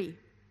 Here's 3.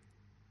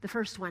 The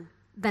first one,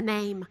 the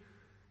name.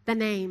 The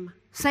name.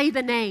 Say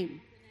the name.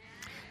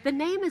 The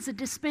name is a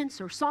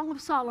dispenser. Song of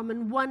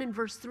Solomon 1 and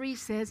verse 3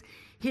 says,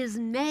 His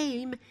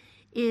name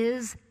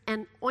is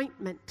an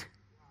ointment.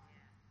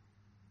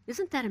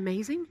 Isn't that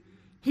amazing?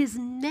 His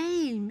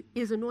name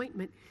is an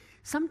ointment.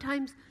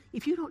 Sometimes,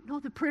 if you don't know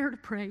the prayer to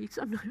pray,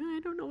 sometimes I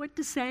don't know what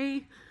to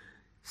say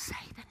the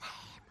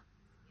name.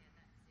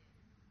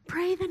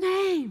 Pray the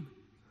name.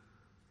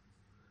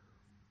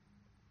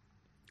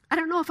 I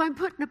don't know if I'm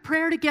putting a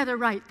prayer together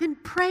right. Then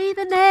pray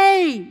the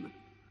name.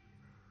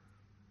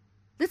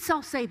 Let's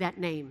all say that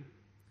name,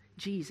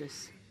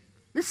 Jesus.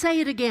 Let's say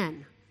it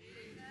again.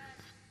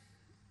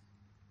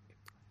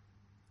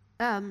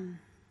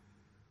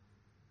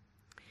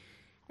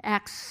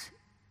 Acts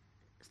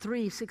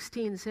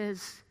 3:16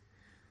 says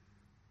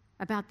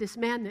about this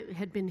man that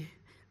had been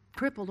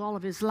crippled all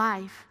of his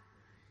life,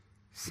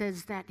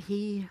 says that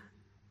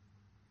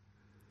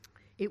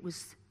it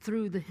was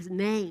through his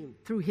name,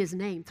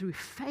 through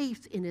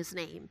faith in his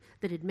name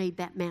that had made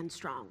that man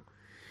strong.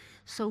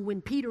 So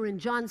when Peter and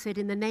John said,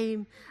 in the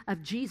name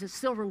of Jesus,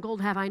 silver and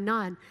gold have I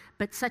none,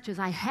 but such as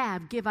I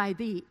have give I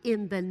thee,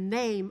 in the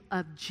name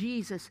of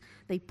Jesus,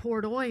 they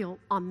poured oil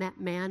on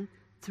that man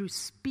through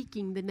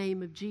speaking the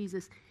name of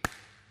Jesus,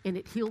 and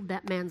it healed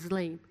that man's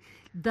leg.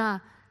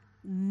 The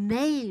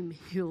name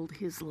healed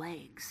his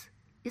legs.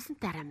 Isn't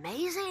that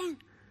amazing?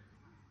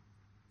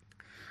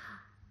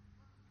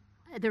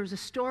 There was a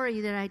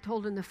story that I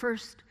told in the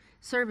first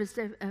service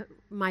of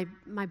my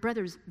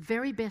brother's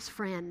very best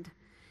friend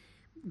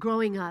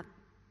growing up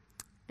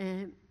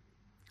in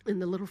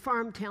the little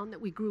farm town that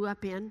we grew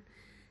up in.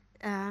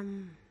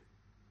 And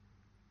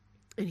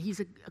he's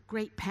a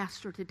great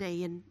pastor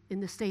today in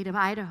the state of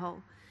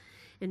Idaho,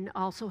 and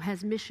also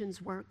has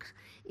missions work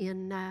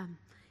in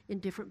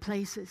different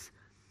places.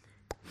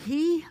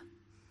 He,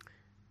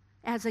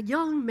 as a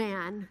young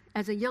man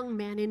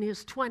in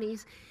his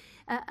 20s,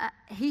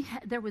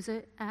 there was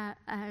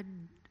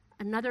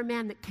another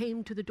man that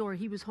came to the door.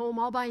 He was home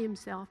all by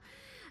himself.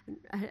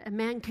 A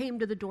man came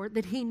to the door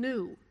that he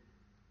knew,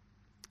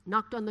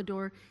 knocked on the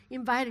door,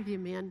 invited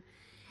him in.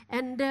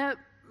 And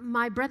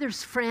my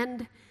brother's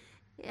friend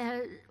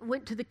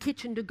went to the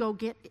kitchen to go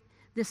get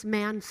this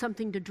man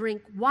something to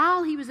drink.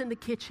 While he was in the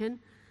kitchen,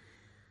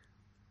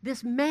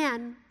 this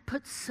man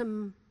put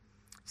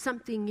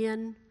something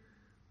in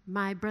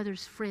my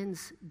brother's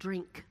friend's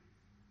drink.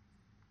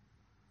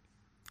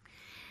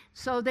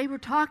 So they were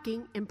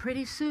talking, and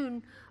pretty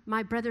soon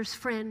my brother's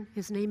friend,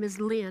 his name is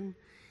Lynn,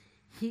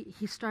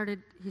 he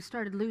started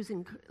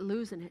losing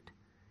it.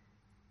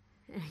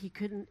 And he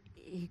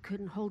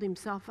couldn't hold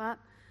himself up.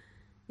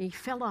 And he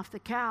fell off the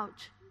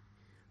couch.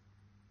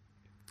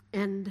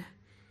 And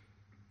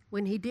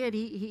when he did,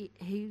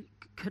 he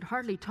could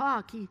hardly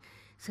talk. He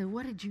said,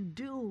 "What did you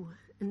do?"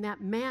 And that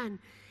man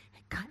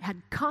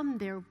had come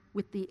there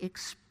with the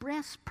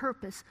express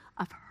purpose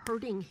of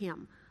hurting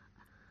him,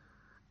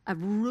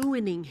 of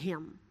ruining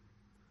him.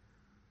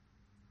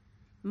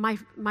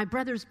 My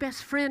brother's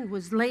best friend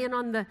was laying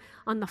on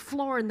the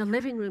floor in the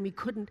living room. He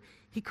couldn't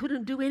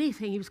do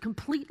anything. He was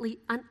completely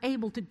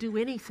unable to do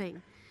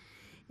anything,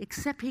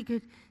 except he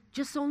could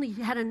just only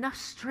had enough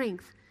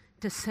strength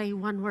to say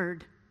one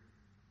word.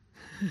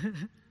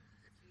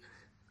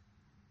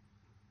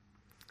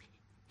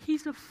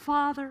 He's a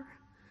father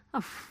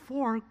of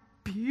 4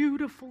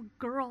 beautiful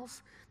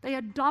girls. They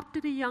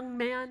adopted a young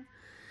man,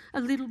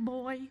 a little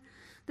boy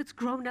that's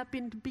grown up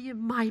into be a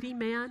mighty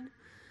man.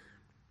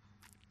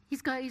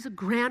 He's a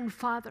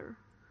grandfather.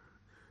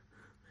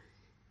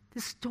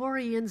 The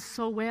story ends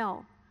so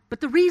well.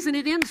 But the reason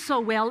it ends so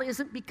well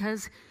isn't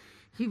because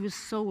he was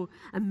so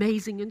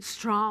amazing and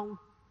strong.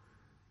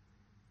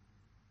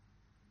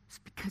 It's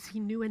because he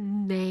knew a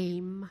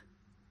name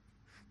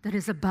that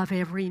is above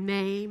every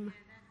name.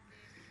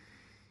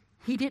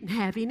 He didn't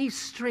have any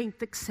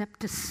strength except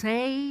to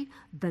say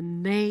the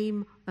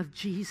name of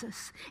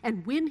Jesus.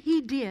 And when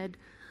he did,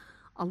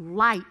 a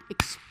light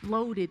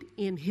exploded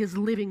in his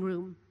living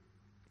room.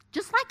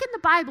 Just like in the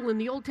Bible in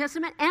the Old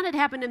Testament, and it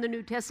happened in the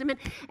New Testament,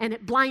 and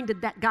it blinded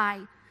that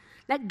guy.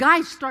 That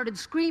guy started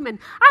screaming,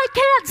 "I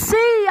can't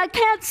see, I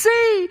can't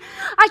see,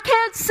 I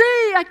can't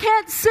see, I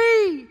can't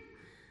see."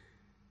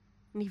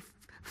 And he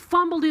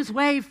fumbled his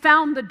way,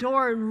 found the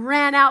door, and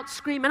ran out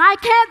screaming, "I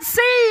can't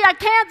see, I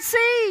can't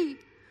see."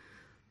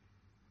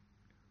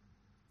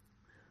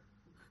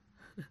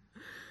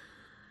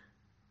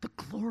 The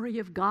glory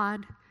of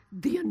God,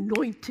 the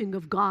anointing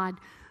of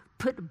God,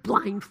 put a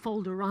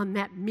blindfolder on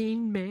that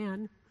mean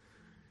man.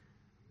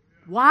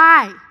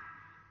 Why?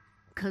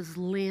 Because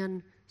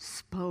Lynn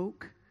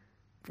spoke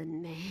the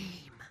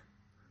name.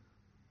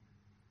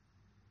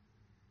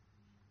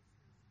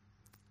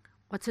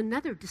 What's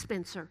another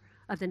dispenser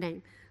of the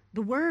name?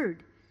 The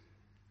Word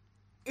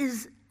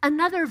is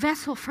another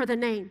vessel for the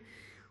name.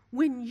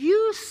 When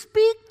you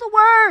speak the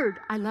Word,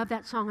 I love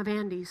that song of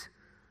Andy's.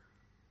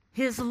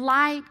 His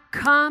light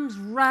comes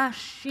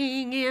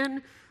rushing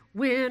in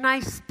when I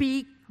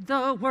speak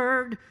the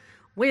word,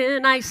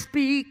 when I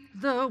speak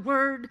the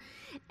word,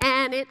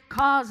 and it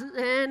causes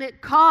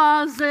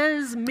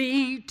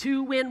me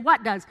to win.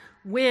 What does?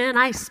 When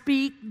I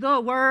speak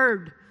the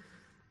word.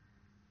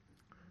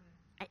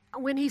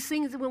 When we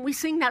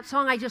sing that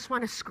song, I just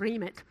want to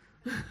scream it.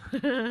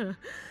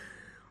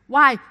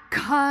 Why?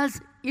 Because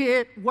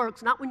it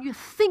works. Not when you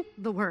think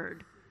the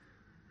word.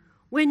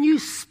 When you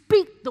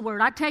speak the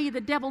word. I tell you,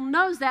 the devil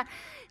knows that.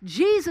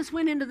 Jesus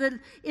went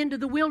into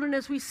the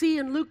wilderness. We see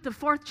in Luke, the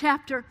 4th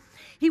chapter.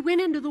 He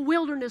went into the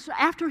wilderness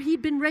after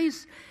he'd been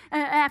raised,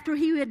 after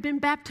he had been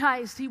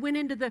baptized. He went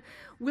into the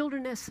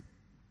wilderness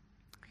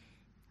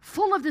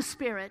full of the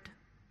Spirit.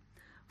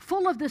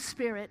 Full of the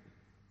Spirit.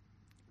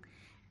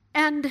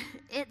 And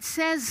it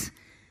says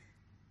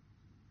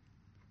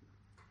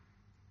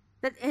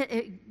that...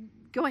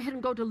 Go ahead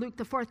and go to Luke,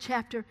 the 4th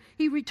chapter.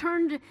 He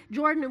returned to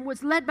Jordan and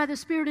was led by the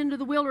Spirit into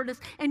the wilderness.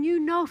 And you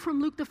know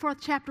from Luke, the 4th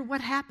chapter, what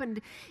happened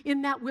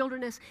in that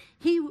wilderness.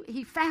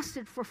 He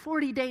fasted for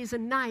 40 days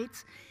and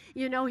nights.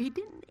 You know, he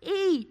didn't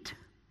eat.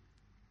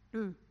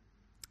 And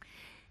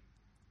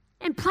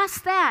plus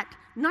that,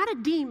 not a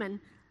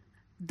demon,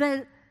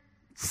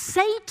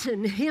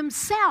 Satan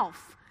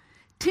himself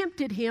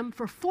tempted him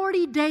for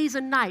 40 days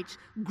and nights.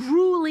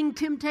 Grueling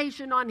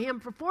temptation on him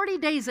for 40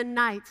 days and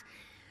nights.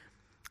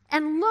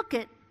 And look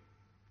at,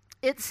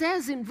 it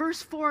says in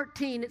verse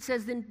 14, it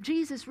says, "Then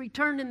Jesus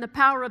returned in the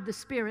power of the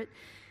Spirit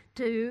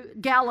to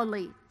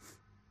Galilee."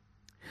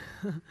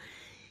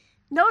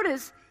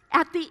 Notice,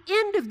 at the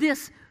end of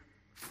this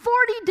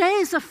 40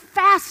 days of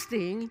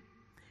fasting,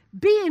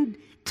 being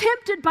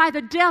tempted by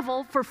the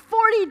devil for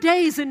 40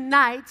 days and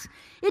nights,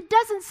 it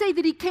doesn't say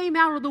that he came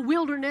out of the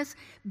wilderness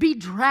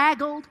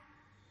bedraggled.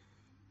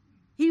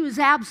 He was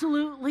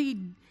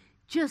absolutely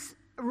just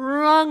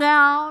wrung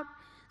out.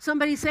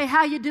 Somebody say,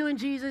 "How you doing,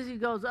 Jesus?" He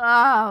goes,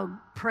 "Oh,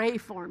 pray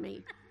for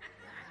me."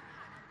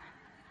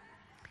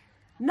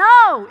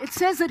 No, it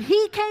says that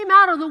he came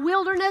out of the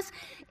wilderness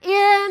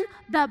in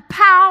the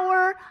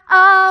power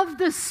of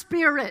the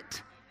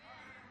Spirit.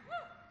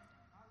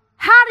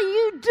 How do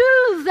you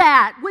do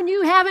that when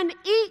you haven't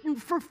eaten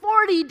for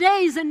 40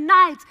 days and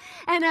nights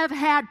and have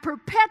had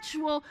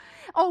perpetual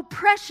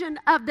oppression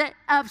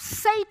of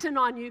Satan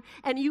on you,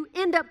 and you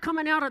end up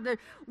coming out of the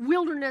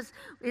wilderness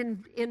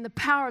in the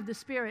power of the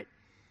Spirit?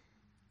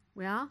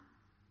 Well,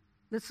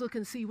 let's look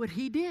and see what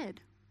he did.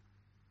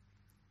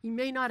 He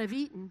may not have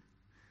eaten,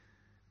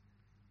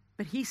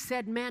 but he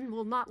said, "Man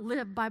will not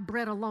live by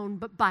bread alone,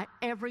 but by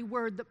every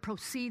word that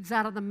proceeds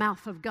out of the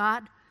mouth of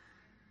God."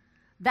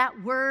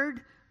 That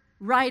word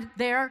right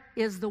there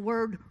is the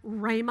word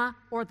rhema,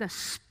 or the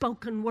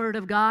spoken word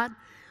of God.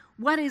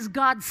 What is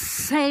God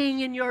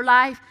saying in your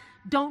life?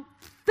 Don't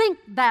think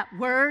that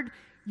word.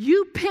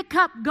 You pick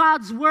up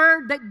God's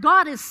word that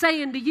God is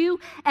saying to you,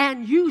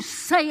 and you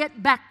say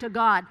it back to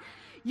God.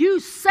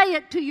 You say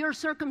it to your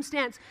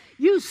circumstance.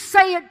 You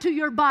say it to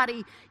your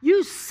body.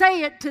 You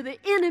say it to the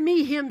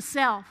enemy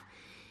himself.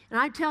 And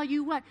I tell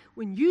you what,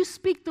 when you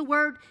speak the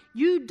word,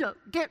 you don't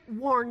get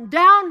worn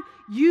down,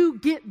 you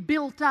get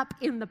built up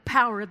in the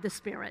power of the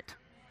Spirit.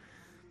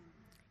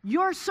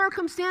 Your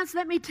circumstance,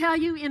 let me tell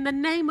you, in the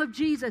name of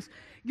Jesus,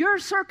 your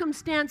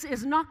circumstance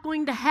is not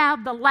going to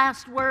have the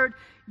last word.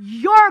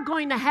 You're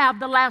going to have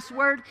the last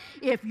word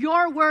if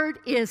your word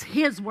is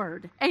His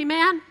word.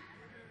 Amen?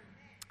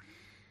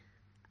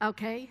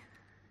 Okay.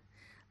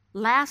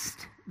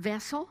 Last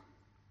vessel.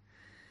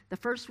 The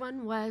first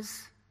one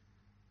was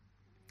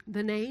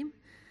the name.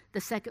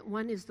 The second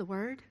one is the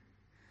word.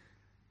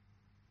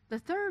 The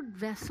third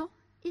vessel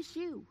is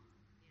you.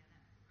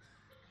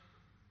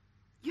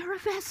 You're a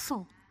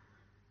vessel.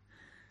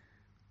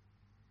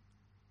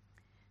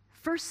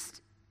 1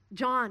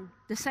 John,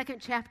 the 2nd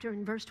chapter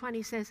in verse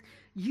 20 says,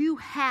 you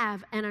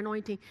have an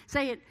anointing.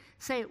 Say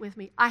it with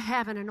me. I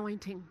have an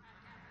anointing.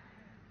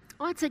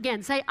 Once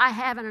again, say, I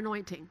have an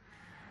anointing.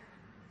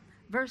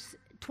 Verse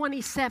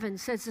 27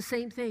 says the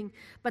same thing.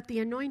 But the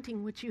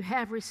anointing which you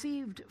have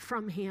received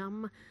from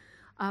Him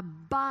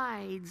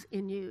abides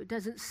in you. It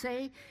doesn't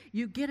say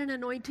you get an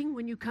anointing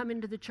when you come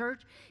into the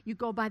church. You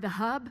go by the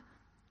hub.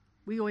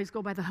 We always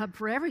go by the hub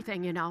for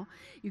everything, you know.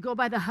 You go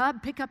by the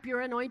hub, pick up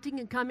your anointing,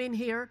 and come in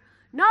here.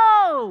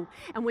 No!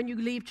 And when you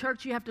leave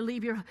church, you have to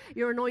leave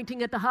your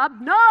anointing at the hub.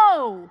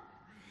 No!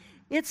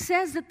 It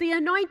says that the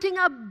anointing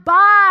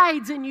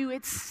abides in you.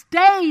 It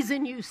stays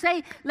in you.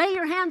 Say, lay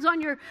your hands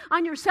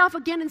on yourself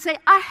again and say,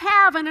 I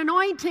have an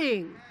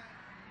anointing.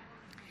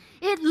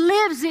 It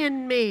lives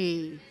in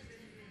me.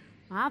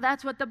 Well,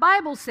 that's what the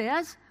Bible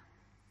says.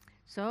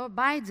 So it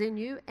abides in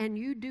you, and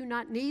you do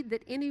not need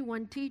that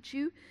anyone teach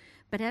you.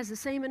 But as the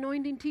same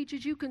anointing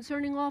teaches you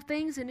concerning all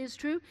things and is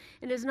true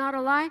and is not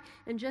a lie,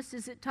 and just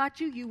as it taught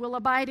you, you will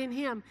abide in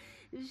Him.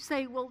 You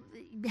say, well,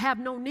 you have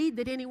no need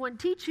that anyone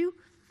teach you.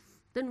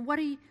 Then what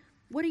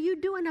are you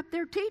doing up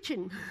there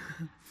teaching?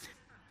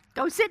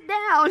 Go sit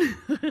down.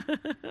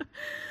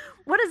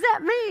 What does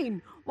that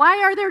mean?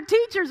 Why are there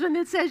teachers when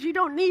it says you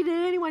don't need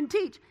that anyone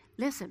teach?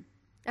 Listen,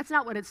 that's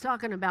not what it's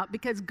talking about,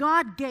 because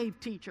God gave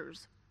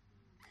teachers.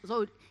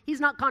 So He's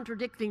not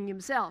contradicting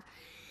Himself.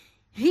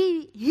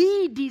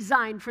 He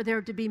designed for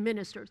there to be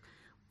ministers.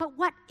 But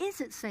what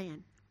is it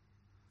saying?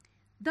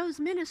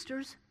 Those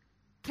ministers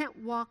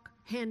can't walk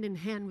hand in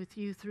hand with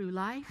you through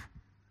life,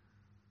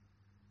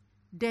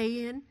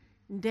 day in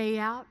and day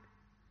out,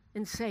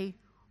 and say,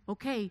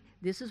 okay,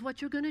 this is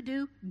what you're going to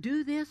do.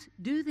 Do this,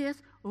 do this.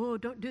 Oh,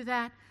 don't do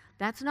that.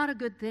 That's not a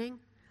good thing.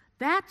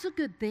 That's a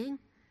good thing.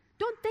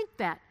 Don't think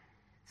that.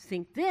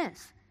 Think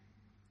this.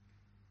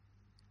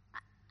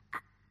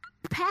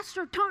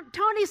 Pastor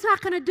Tony's not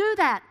going to do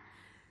that.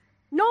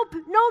 No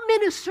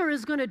minister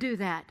is going to do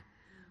that.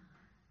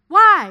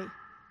 Why?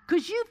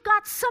 Because you've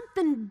got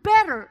something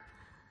better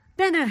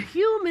than a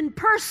human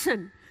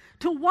person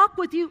to walk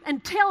with you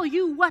and tell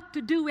you what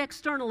to do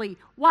externally.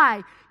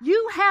 Why?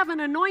 You have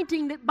an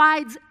anointing that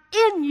abides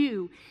in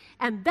you,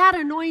 and that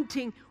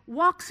anointing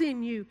walks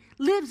in you,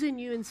 lives in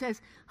you, and says,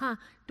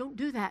 don't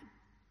do that.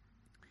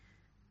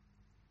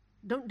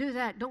 Don't do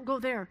that. Don't go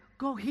there.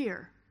 Go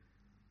here.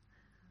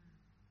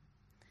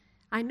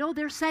 I know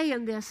they're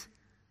saying this,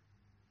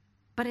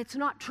 but it's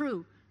not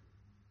true.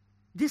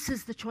 This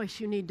is the choice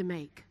you need to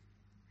make.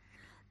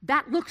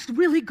 That looks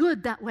really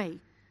good that way,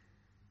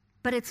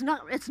 but it's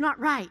not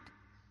right.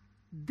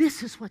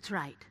 This is what's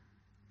right.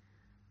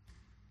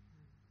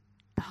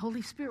 The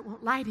Holy Spirit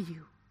won't lie to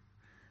you.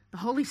 The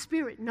Holy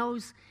Spirit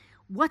knows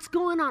what's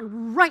going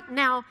on right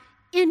now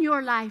in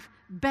your life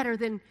better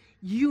than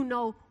you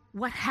know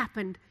what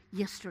happened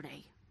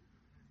yesterday.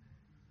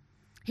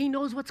 He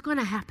knows what's going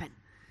to happen.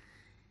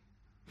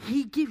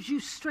 He gives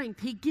you strength.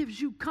 He gives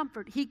you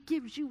comfort. He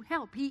gives you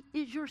help. He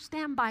is your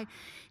standby.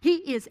 He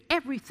is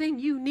everything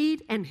you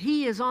need, and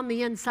He is on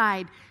the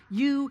inside.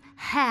 You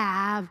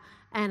have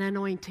an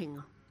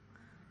anointing.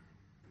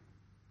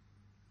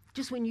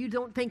 Just when you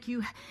don't think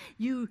you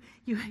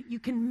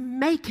can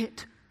make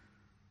it,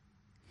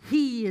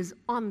 He is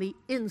on the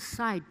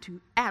inside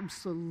to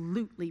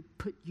absolutely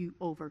put you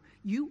over.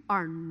 You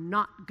are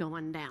not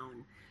going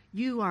down.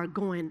 You are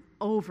going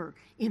over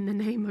in the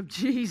name of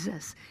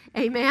Jesus.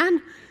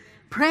 Amen?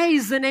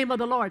 Praise the name of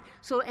the Lord.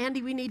 So,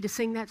 Andy, we need to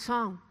sing that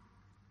song.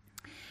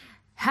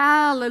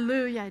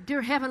 Hallelujah.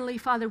 Dear Heavenly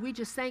Father, we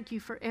just thank You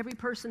for every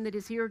person that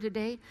is here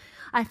today.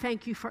 I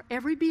thank You for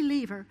every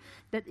believer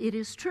that it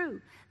is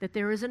true, that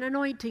there is an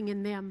anointing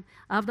in them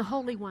of the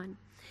Holy One.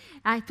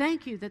 I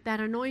thank You that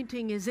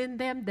anointing is in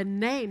them, the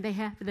name. They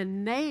have the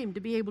name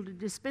to be able to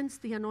dispense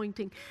the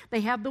anointing.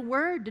 They have the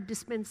word to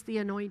dispense the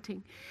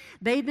anointing.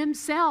 They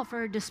themselves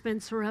are a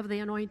dispenser of the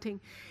anointing.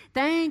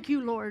 Thank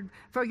You, Lord,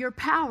 for Your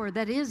power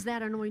that is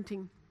that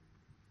anointing.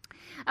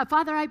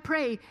 Father, I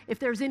pray if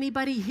there's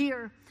anybody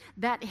here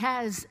that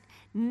has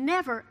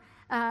never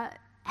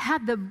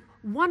had the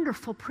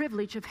wonderful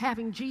privilege of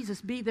having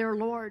Jesus be their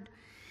Lord,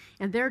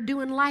 and they're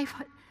doing life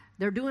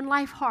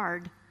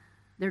hard.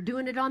 They're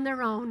doing it on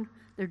their own.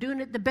 They're doing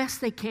it the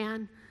best they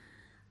can.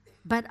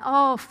 But,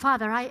 oh,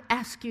 Father, I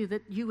ask You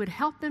that You would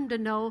help them to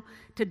know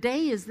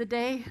today is the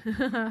day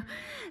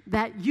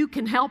that You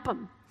can help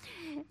them.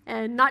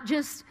 and not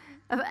just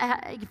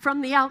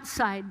from the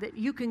outside, that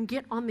you can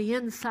get on the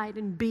inside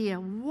and be a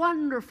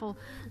wonderful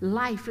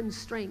life and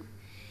strength.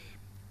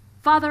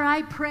 Father,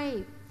 I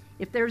pray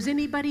if there's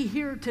anybody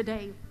here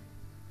today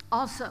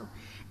also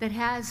that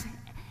has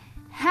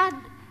had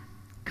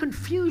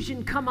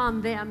confusion come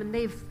on them and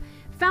they've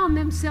found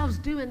themselves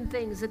doing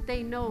things that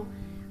they know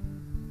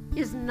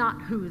is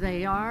not who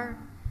they are.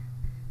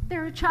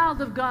 They're a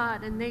child of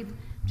God and they've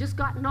just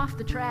gotten off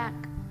the track.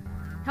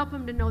 Help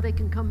them to know they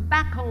can come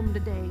back home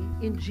today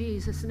in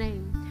Jesus'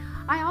 name.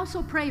 I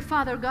also pray,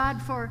 Father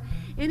God, for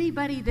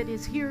anybody that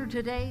is here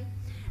today,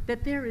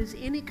 that there is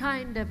any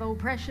kind of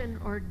oppression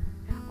or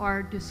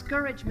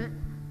discouragement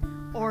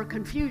or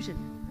confusion.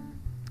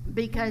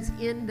 Because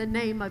in the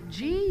name of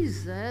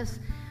Jesus,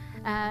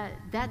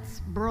 that's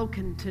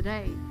broken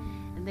today.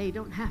 And they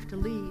don't have to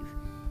leave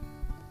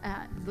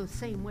the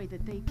same way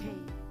that they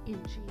came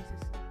in Jesus' name.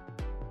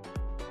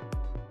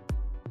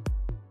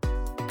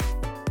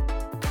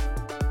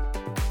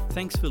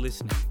 Thanks for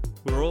listening.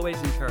 We're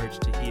always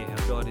encouraged to hear how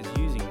God is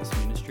using this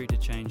ministry to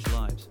change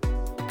lives.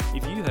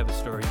 If you have a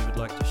story you would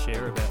like to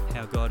share about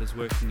how God is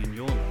working in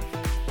your life,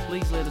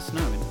 please let us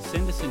know and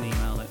send us an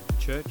email at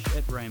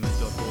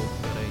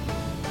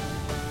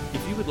church@rhema.org.au.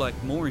 If you would like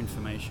more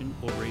information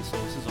or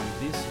resources on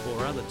this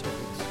or other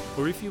topics,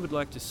 or if you would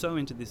like to sow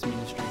into this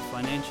ministry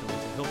financially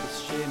to help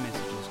us share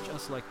messages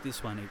just like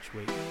this one each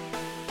week,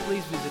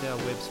 please visit our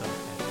website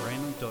at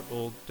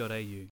rhema.org.au.